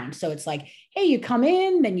around. So it's like, hey, you come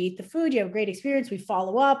in, then you eat the food, you have a great experience. We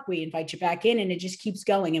follow up, we invite you back in, and it just keeps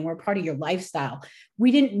going. And we're part of your lifestyle.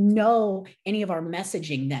 We didn't know any of our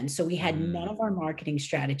messaging then. So we had none of our marketing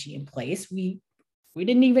strategy in place. We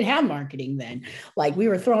didn't even have marketing then. Like we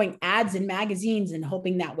were throwing ads in magazines and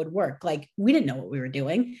hoping that would work. Like we didn't know what we were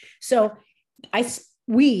doing. So my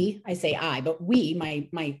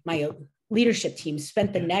leadership team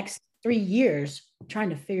spent the next 3 years trying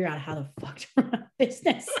to figure out how the fuck to run a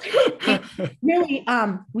business. Really,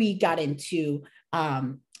 we got into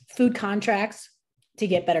food contracts to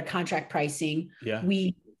get better contract pricing.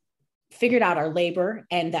 We figured out our labor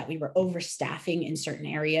and that we were overstaffing in certain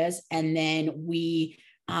areas. And then we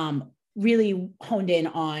really honed in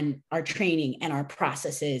on our training and our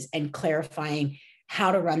processes and clarifying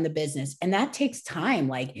how to run the business. And that takes time.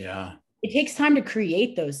 Like, it takes time to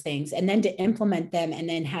create those things and then to implement them and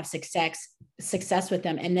then have success with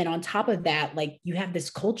them. And then on top of that, like you have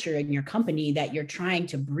this culture in your company that you're trying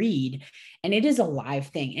to breed, and it is a live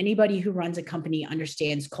thing. Anybody who runs a company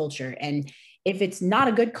understands culture. And if it's not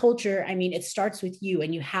a good culture, I mean, it starts with you,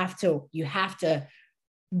 and you have to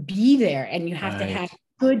be there, and you have to have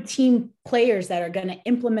good team players that are going to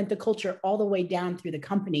implement the culture all the way down through the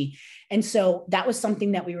company. And so that was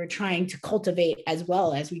something that we were trying to cultivate as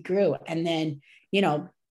well as we grew. And then,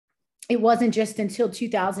 it wasn't just until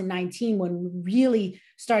 2019 when we really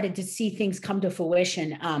started to see things come to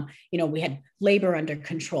fruition. We had labor under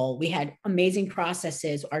control. We had amazing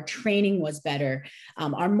processes. Our training was better.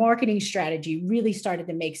 Our marketing strategy really started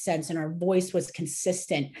to make sense, and our voice was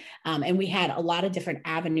consistent. And we had a lot of different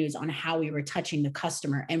avenues on how we were touching the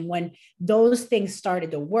customer. And when those things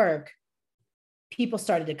started to work, people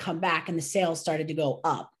started to come back and the sales started to go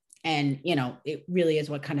up. And, it really is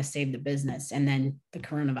what kind of saved the business. And then the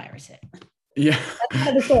coronavirus hit. Yeah. That's kind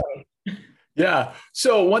of the story. Yeah.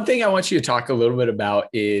 So one thing I want you to talk a little bit about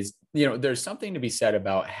is, there's something to be said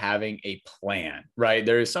about having a plan, right?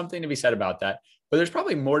 There is something to be said about that, but there's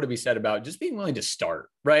probably more to be said about just being willing to start,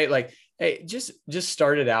 right? Like, hey, just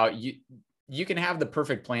start it out. You can have the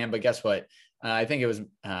perfect plan, but guess what? I think it was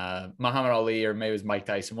Muhammad Ali, or maybe it was Mike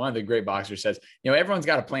Tyson. One of the great boxers says, everyone's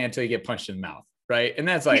got a plan until you get punched in the mouth. Right. And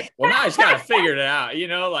that's like, well, now I just got to figure it out,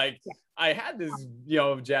 I had this,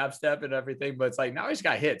 jab step and everything, but it's like, now I just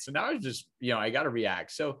got hit. So now I just, I got to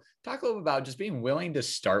react. So talk a little about just being willing to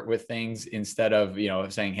start with things instead of,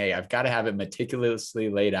 saying, hey, I've got to have it meticulously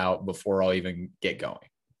laid out before I'll even get going.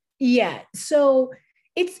 Yeah. So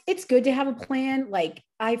it's good to have a plan. Like,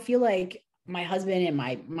 I feel like my husband and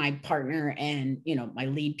my partner and, my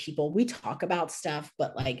lead people, we talk about stuff,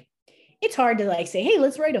 but like, it's hard to like say, hey,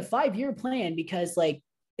 let's write a 5-year plan, because like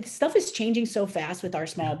stuff is changing so fast with our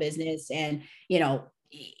small business. And,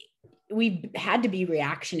 we've had to be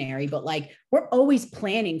reactionary, but like, we're always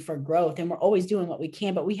planning for growth and we're always doing what we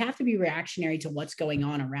can, but we have to be reactionary to what's going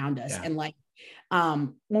on around us. And like,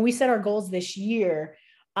 when we set our goals this year,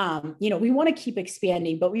 we want to keep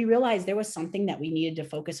expanding, but we realized there was something that we needed to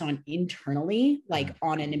focus on internally, like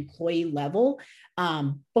on an employee level,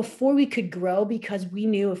 before we could grow, because we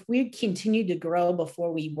knew if we continued to grow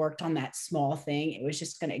before we worked on that small thing, it was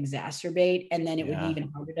just going to exacerbate. And then it would be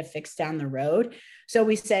even harder to fix down the road. So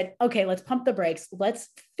we said, okay, let's pump the brakes. Let's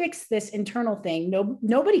fix this internal thing.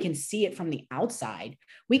 Nobody can see it from the outside.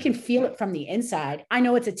 We can feel it from the inside. I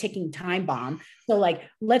know it's a ticking time bomb. So like,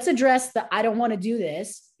 let's address I don't want to do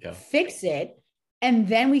this, fix it. And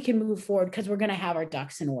then we can move forward, because we're going to have our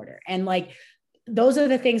ducks in order. And like, those are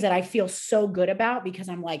the things that I feel so good about, because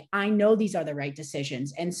I'm like, I know these are the right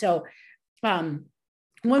decisions. And so, when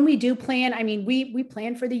we do plan, I mean, we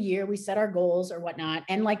plan for the year, we set our goals or whatnot.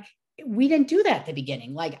 And like, we didn't do that at the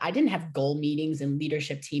beginning. Like, I didn't have goal meetings and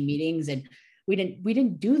leadership team meetings, and we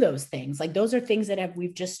didn't do those things. Like those are things that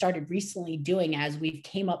we've just started recently doing as we've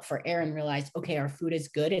came up for air and realized, okay, our food is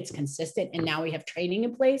good, it's consistent, and now we have training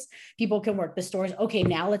in place. People can work the stores. Okay,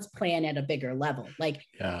 now let's plan at a bigger level. Like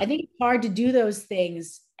I think it's hard to do those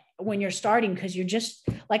things when you're starting, because you're just,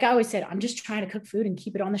 like I always said, I'm just trying to cook food and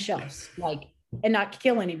keep it on the shelves, like, and not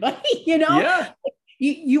kill anybody, you know? Yeah.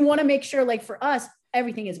 You want to make sure, like for us,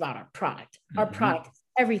 everything is about our product. Our product is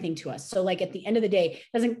everything to us. So like at the end of the day,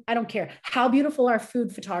 I don't care how beautiful our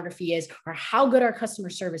food photography is or how good our customer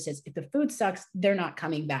service is. If the food sucks, they're not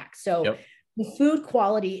coming back. So the food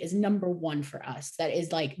quality is number one for us. That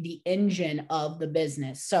is like the engine of the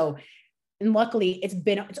business. So, and luckily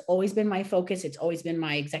it's always been my focus. It's always been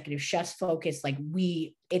my executive chef's focus. Like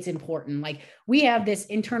it's important. Like we have this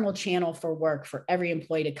internal channel for work for every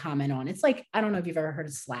employee to comment on. It's like, I don't know if you've ever heard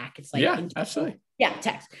of Slack. It's like, absolutely. Yeah,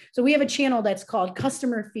 text. So we have a channel that's called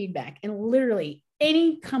customer feedback, and literally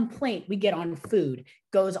any complaint we get on food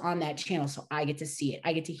goes on that channel. So I get to see it.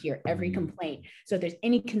 I get to hear every complaint. So if there's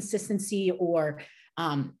any consistency or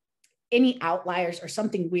any outliers or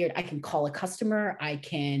something weird, I can call a customer. I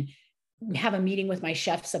can have a meeting with my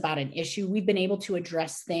chefs about an issue. We've been able to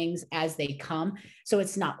address things as they come. So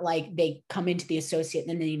it's not like they come into the associate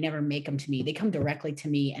and then they never make them to me. They come directly to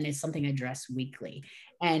me, and it's something I address weekly.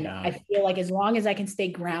 And I feel like as long as I can stay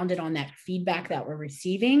grounded on that feedback that we're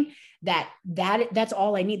receiving, that's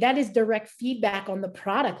all I need. That is direct feedback on the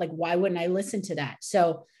product. Like, why wouldn't I listen to that?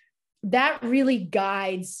 So that really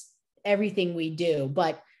guides everything we do.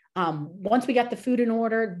 But once we got the food in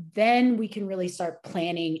order, then we can really start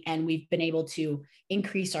planning, and we've been able to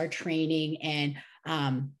increase our training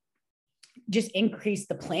and just increase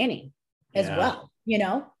the planning as well, you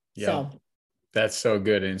know? So that's so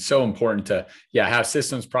good. And so important to, have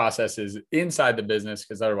systems, processes inside the business.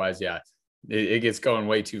 Cause otherwise, it gets going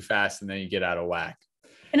way too fast and then you get out of whack.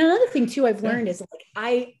 And another thing too, I've learned is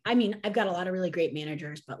like, I mean, I've got a lot of really great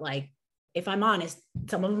managers, but like, if I'm honest,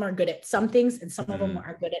 some of them are good at some things and some of them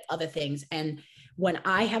are good at other things. And when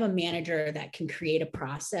I have a manager that can create a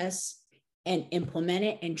process and implement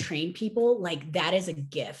it and train people, like that is a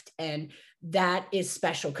gift. And that is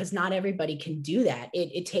special because not everybody can do that.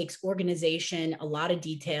 It takes organization, a lot of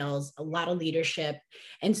details, a lot of leadership.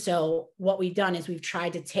 And so what we've done is we've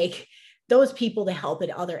tried to take those people to help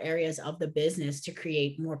in other areas of the business to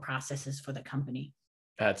create more processes for the company.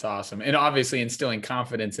 That's awesome. And obviously instilling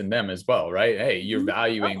confidence in them as well, right? Hey, you're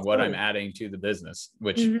valuing what I'm adding to the business,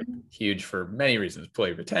 which huge for many reasons,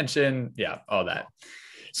 employee retention. Yeah. All that.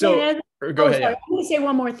 So go ahead. Sorry. I'm going to say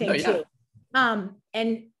one more thing too.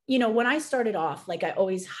 And you know, when I started off, like I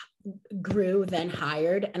always grew, then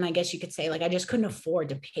hired. And I guess you could say like, I just couldn't afford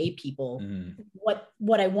to pay people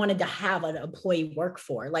what I wanted to have an employee work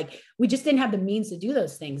for. Like we just didn't have the means to do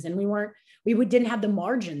those things. And we didn't have the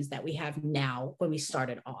margins that we have now when we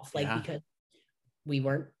started off, like because we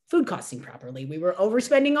weren't food costing properly. We were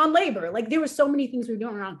overspending on labor. Like there were so many things we were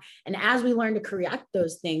doing wrong. And as we learn to correct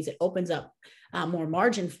those things, it opens up more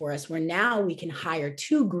margin for us where now we can hire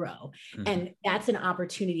to grow. And that's an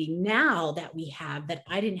opportunity now that we have that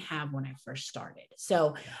I didn't have when I first started.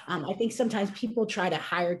 So I think sometimes people try to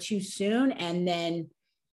hire too soon and then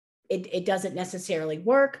it doesn't necessarily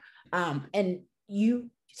work. And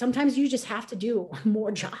sometimes you just have to do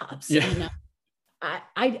more jobs. And,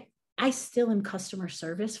 I still am customer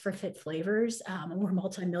service for Fit Flavors. We're a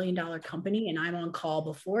multi-million-dollar company and I'm on call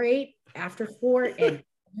before 8, after 4, and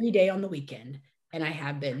every day on the weekend. And I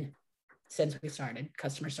have been since we started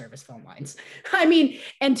customer service phone lines. I mean,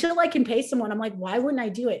 until I can pay someone, I'm like, why wouldn't I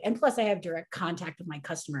do it? And plus I have direct contact with my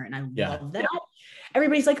customer and I love that.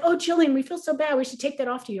 Everybody's like, oh, Jillian, we feel so bad. We should take that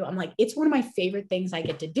off to you. I'm like, it's one of my favorite things I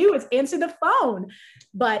get to do is answer the phone.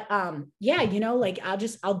 But you know, like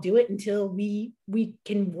I'll do it until we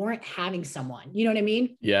can warrant having someone, you know what I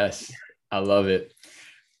mean? Yes. I love it.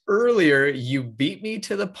 Earlier, you beat me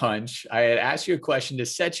to the punch. I had asked you a question to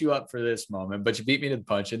set you up for this moment, but you beat me to the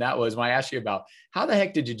punch. And that was when I asked you about how the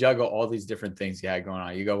heck did you juggle all these different things you had going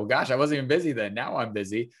on? You go, well, gosh, I wasn't even busy then. Now I'm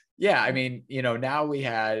busy. Yeah. I mean, you know, now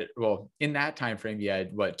in that time frame, you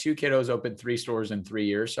had 2 kiddos open, 3 stores in 3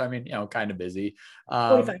 years. So, I mean, you know, kind of busy.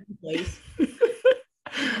 45 employees.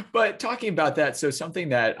 But talking about that, so something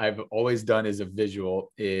that I've always done as a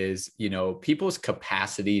visual is, you know, people's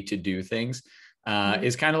capacity to do things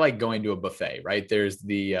is kind of like going to a buffet, right? There's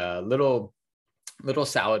the little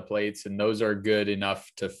salad plates, and those are good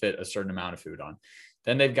enough to fit a certain amount of food on.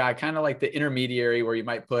 Then they've got kind of like the intermediary where you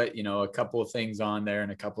might put, you know, a couple of things on there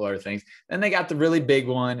and a couple other things. Then they got the really big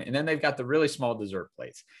one, and then they've got the really small dessert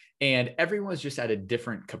plates. And everyone's just at a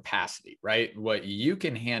different capacity, right? What you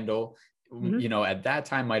can handle, you know, at that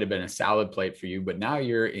time might have been a salad plate for you, but now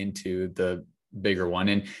you're into the bigger one.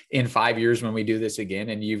 And in 5 years, when we do this again,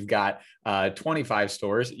 and you've got 25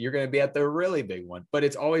 stores, you're going to be at the really big one, but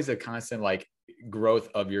it's always a constant like growth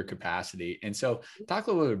of your capacity. And so talk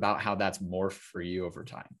a little bit about how that's morphed for you over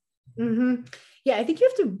time. Mm-hmm. Yeah, I think you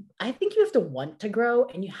have to want to grow,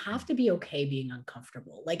 and you have to be okay being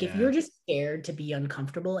uncomfortable. Like if you're just scared to be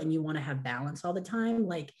uncomfortable and you want to have balance all the time,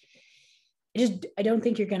 like I don't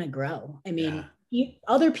think you're going to grow. I mean,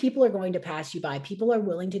 other people are going to pass you by. People are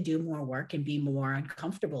willing to do more work and be more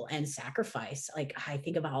uncomfortable and sacrifice. Like I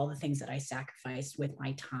think about all the things that I sacrificed with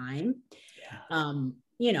my time.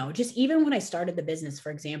 Just even when I started the business,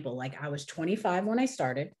 for example, like I was 25 when I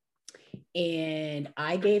started, and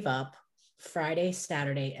I gave up Friday,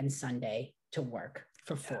 Saturday, and Sunday to work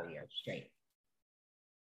for 4 years straight,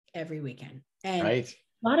 every weekend. And a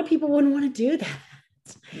lot of people wouldn't want to do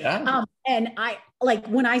that. And I like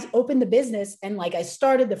when I opened the business and like I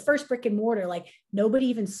started the first brick and mortar, like nobody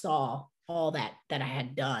even saw all that I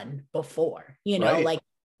had done before, like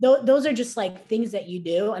those are just like things that you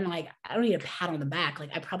do. And like, I don't need a pat on the back. Like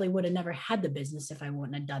I probably would have never had the business if I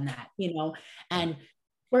wouldn't have done that, and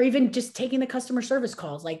or even just taking the customer service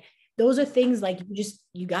calls. Like those are things like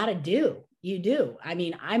you got to do. You do. I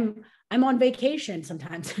mean, I'm on vacation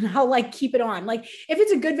sometimes and I'll like keep it on. Like if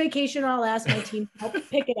it's a good vacation, I'll ask my team to help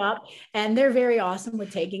pick it up, and they're very awesome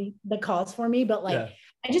with taking the calls for me. But like,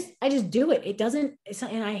 I just do it. It doesn't,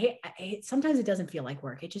 and I hate, sometimes it doesn't feel like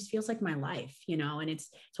work. It just feels like my life, and it's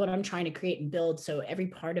what I'm trying to create and build. So every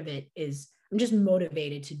part of it is, I'm just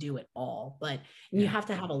motivated to do it all, but you have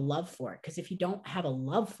to have a love for it. Cause if you don't have a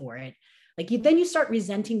love for it, like then you start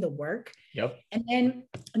resenting the work. And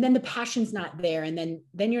then the passion's not there. And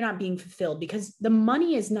then you're not being fulfilled because the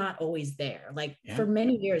money is not always there. Like for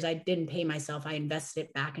many years, I didn't pay myself. I invested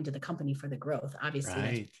it back into the company for the growth. Obviously,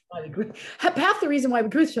 that's why we grew. Half the reason why we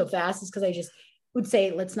grew so fast is because I just would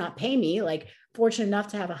say, let's not pay me. Like fortunate enough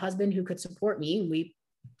to have a husband who could support me. And we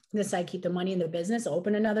decided to keep the money in the business,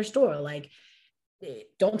 open another store. Like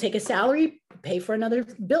don't take a salary, pay for another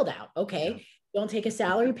build out. Okay. Don't take a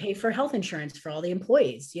salary, pay for health insurance for all the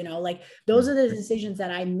employees, like those are the decisions that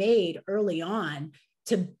I made early on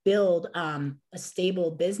to build a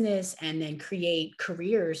stable business and then create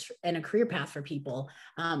careers and a career path for people.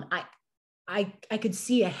 I could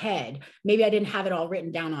see ahead. Maybe I didn't have it all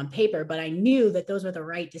written down on paper, but I knew that those were the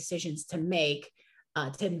right decisions to make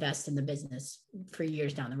to invest in the business for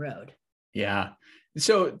years down the road. Yeah.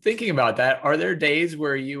 So thinking about that, are there days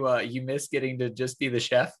where you miss getting to just be the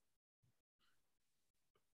chef?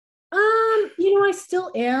 I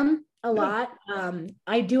still am a lot.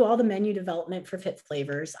 I do all the menu development for Fit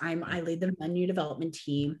Flavors. I lead the menu development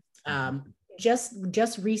team.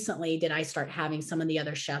 Just recently did I start having some of the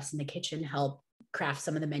other chefs in the kitchen help craft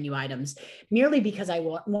some of the menu items, merely because I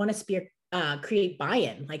want to create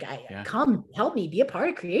buy-in. Like come help me be a part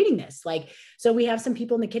of creating this. Like, so we have some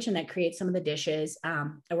people in the kitchen that create some of the dishes. I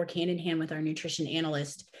work hand in hand with our nutrition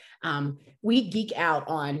analyst. We geek out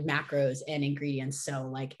on macros and ingredients. So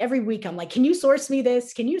like every week I'm like, can you source me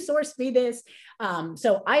this? Can you source me this?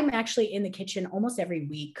 So I'm actually in the kitchen almost every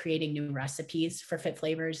week creating new recipes for Fit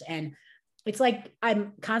Flavors. And it's like,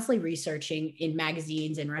 I'm constantly researching in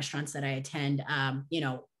magazines and restaurants that I attend,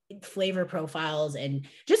 flavor profiles and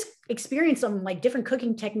just experience some like different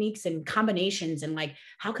cooking techniques and combinations. And like,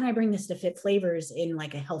 how can I bring this to Fit Flavors in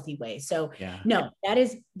like a healthy way? So no, that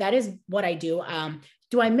is what I do.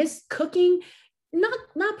 Do I miss cooking?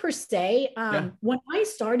 Not per se. When I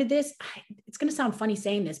started this, it's going to sound funny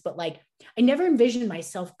saying this, but like, I never envisioned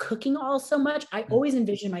myself cooking all so much. I always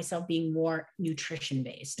envisioned myself being more nutrition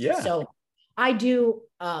based. So I do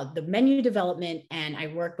the menu development and I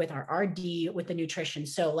work with our RD with the nutrition.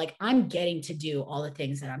 So like I'm getting to do all the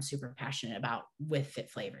things that I'm super passionate about with Fit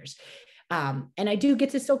Flavors. And I do get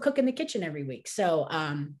to still cook in the kitchen every week. So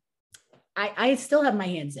I still have my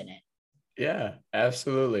hands in it. Yeah,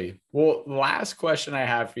 absolutely. Well, last question I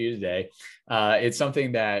have for you today. It's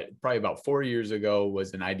something that probably about 4 years ago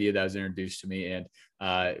was an idea that was introduced to me and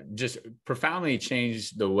just profoundly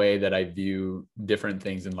changed the way that I view different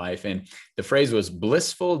things in life. And the phrase was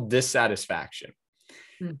blissful dissatisfaction.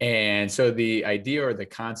 And so the idea or the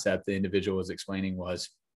concept the individual was explaining was,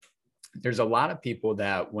 there's a lot of people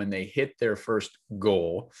that when they hit their first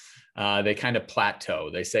goal, they kind of plateau.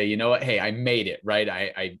 They say, you know what? Hey, I made it, right?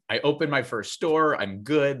 I opened my first store. I'm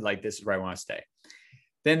good. Like, this is where I want to stay.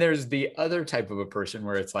 then there's the other type of a person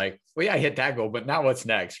where it's like, well, yeah, I hit that goal, but now what's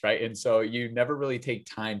next, right? And so you never really take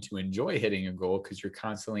time to enjoy hitting a goal because you're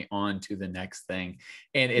constantly on to the next thing.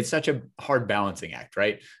 And it's such a hard balancing act,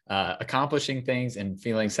 right? Accomplishing things and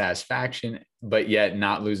feeling satisfaction, but yet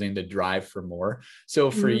not losing the drive for more.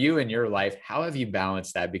 So for you in your life, how have you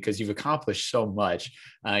balanced that? Because you've accomplished so much,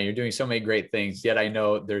 you're doing so many great things, yet I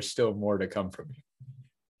know there's still more to come from you.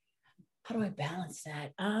 How do I balance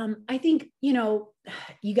that? I think,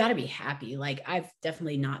 you got to be happy. Like, I've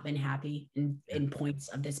definitely not been happy in points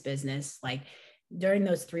of this business. Like, during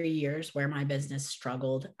those 3 years where my business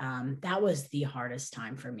struggled, that was the hardest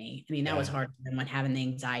time for me. I mean, that was harder than when having the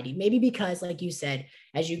anxiety, maybe because, like you said,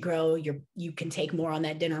 as you grow, you can take more on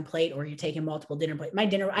that dinner plate, or you're taking multiple dinner plates.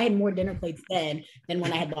 I had more dinner plates then than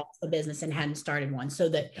when I had lost the business and hadn't started one. So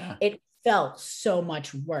that it felt so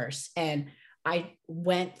much worse. And I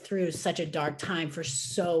went through such a dark time for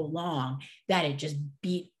so long that it just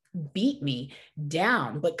beat me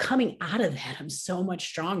down. But coming out of that, I'm so much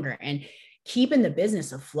stronger, and keeping the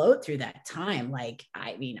business afloat through that time. Like,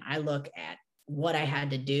 I mean, I look at what I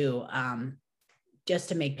had to do just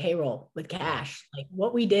to make payroll with cash, like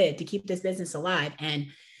what we did to keep this business alive, and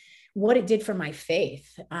what it did for my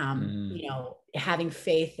faith, having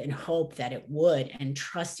faith and hope that it would, and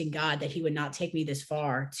trusting God that he would not take me this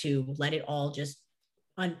far to let it all just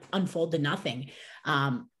unfold to nothing.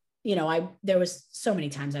 There was so many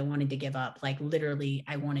times I wanted to give up. Like, literally,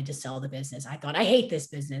 I wanted to sell the business. I thought, I hate this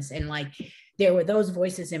business. And like, there were those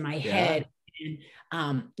voices in my head.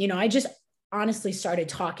 And, I just honestly started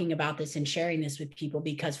talking about this and sharing this with people,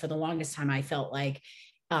 because for the longest time I felt like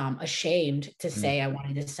ashamed to say I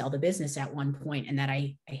wanted to sell the business at one point, and that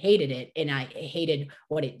I hated it, and I hated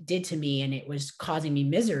what it did to me, and it was causing me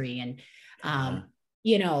misery. And,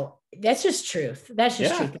 that's just truth. That's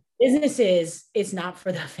just truth. Business it's not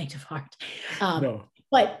for the faint of heart. No.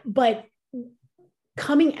 But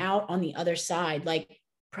coming out on the other side, like,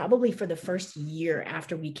 probably for the first year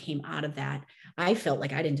after we came out of that, I felt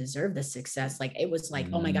like I didn't deserve the success. Like, it was like,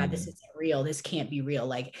 oh my God, this isn't real. This can't be real.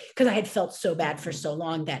 Like, because I had felt so bad for so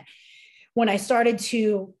long, that when I started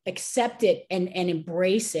to accept it and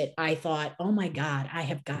embrace it, I thought, oh my God, I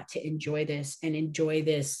have got to enjoy this, and enjoy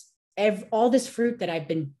this. All this fruit that I've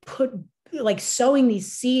been sowing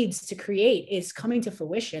these seeds to create is coming to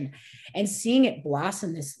fruition, and seeing it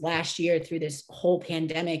blossom this last year through this whole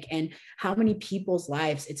pandemic, and how many people's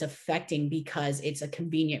lives it's affecting because it's a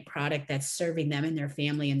convenient product that's serving them and their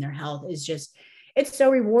family and their health is just, it's so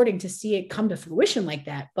rewarding to see it come to fruition like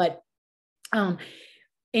that. But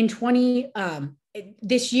in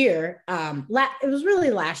this year, it was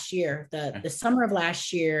really last year, the summer of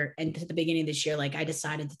last year and to the beginning of this year, like, I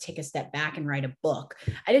decided to take a step back and write a book.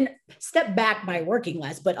 I didn't step back by working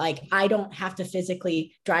less, but like, I don't have to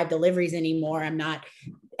physically drive deliveries anymore. I'm not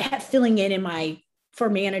filling in for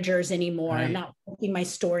managers anymore. Right. I'm not working my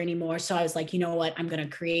store anymore. So I was like, you know what, I'm going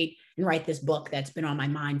to create and write this book that's been on my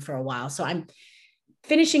mind for a while. So I'm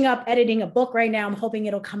finishing up editing a book right now. I'm hoping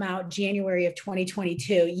it'll come out January of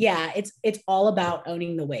 2022. Yeah, it's all about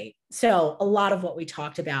owning the weight. So a lot of what we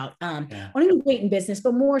talked about, owning the weight in business,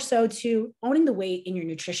 but more so to owning the weight in your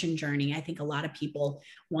nutrition journey. I think a lot of people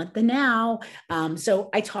want the now. So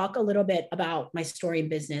I talk a little bit about my story in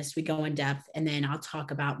business. We go in depth, and then I'll talk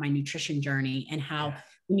about my nutrition journey and how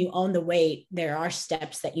when you own the weight, there are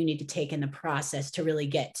steps that you need to take in the process to really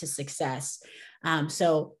get to success.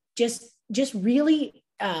 So just really,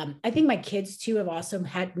 I think my kids too have also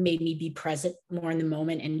made me be present more in the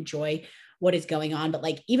moment and enjoy what is going on. But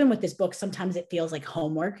like, even with this book, sometimes it feels like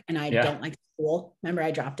homework, and I don't like school. Remember,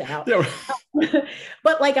 I dropped out.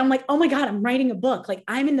 But like, I'm like, oh my God, I'm writing a book. Like,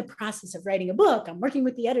 I'm in the process of writing a book. I'm working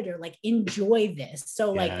with the editor, like, enjoy this.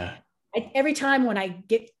 So like, every time when I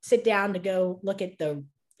sit down to go look at the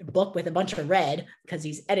book with a bunch of red, because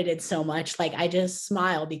he's edited so much, like, I just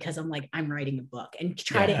smile, because I'm like, I'm writing a book, and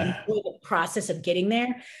try to enjoy the process of getting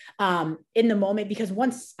there in the moment, because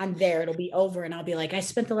once I'm there, it'll be over, and I'll be like, I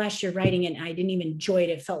spent the last year writing it and I didn't even enjoy it.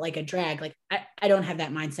 It felt like a drag. Like, I don't have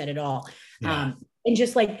that mindset at all. And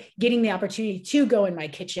just like getting the opportunity to go in my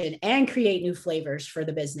kitchen and create new flavors for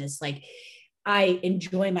the business. Like, I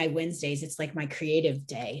enjoy my Wednesdays. It's like my creative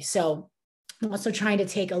day. So I'm also trying to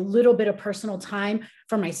take a little bit of personal time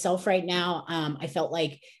for myself right now. I felt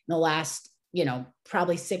like in the last,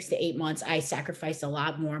 probably 6 to 8 months, I sacrificed a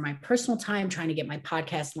lot more of my personal time trying to get my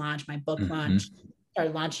podcast launched, my book launched,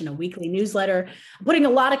 started launching a weekly newsletter, putting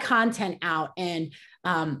a lot of content out. And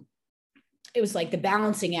it was like the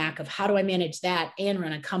balancing act of how do I manage that and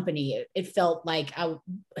run a company? It felt like I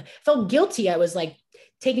felt guilty. I was like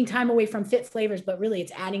taking time away from Fit Flavors, but really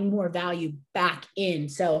it's adding more value back in.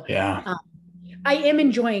 So I am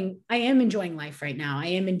enjoying life right now. I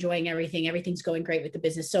am enjoying everything. Everything's going great with the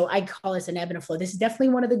business. So I call this an ebb and a flow. This is definitely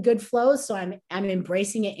one of the good flows. So I'm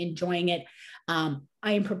embracing it, enjoying it. I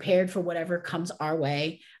am prepared for whatever comes our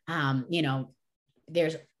way. I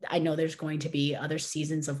know there's going to be other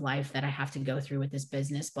seasons of life that I have to go through with this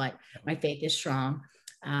business, but my faith is strong.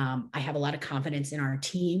 I have a lot of confidence in our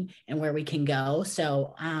team and where we can go.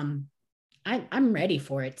 So I'm ready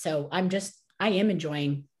for it. So I am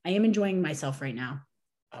enjoying myself right now.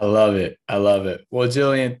 I love it. I love it. Well,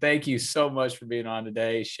 Jillian, thank you so much for being on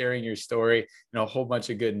today, sharing your story, a whole bunch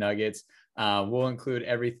of good nuggets. We'll include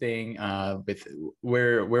everything with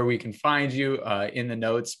where we can find you in the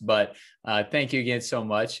notes, but thank you again so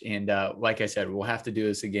much. And like I said, we'll have to do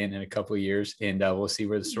this again in a couple of years, and we'll see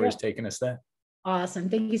where the story's taking us then. Awesome.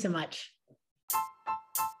 Thank you so much.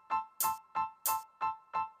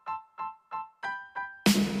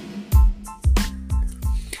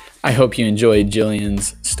 I hope you enjoyed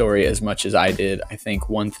Jillian's story as much as I did. I think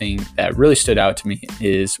one thing that really stood out to me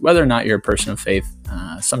is whether or not you're a person of faith,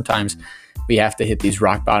 sometimes we have to hit these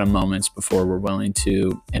rock bottom moments before we're willing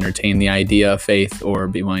to entertain the idea of faith or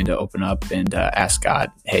be willing to open up and ask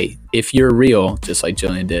God, hey, if you're real, just like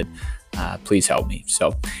Jillian did, please help me.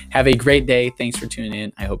 So have a great day. Thanks for tuning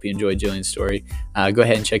in. I hope you enjoyed Jillian's story. Go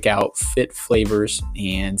ahead and check out Fit Flavors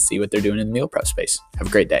and see what they're doing in the meal prep space. Have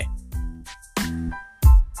a great day.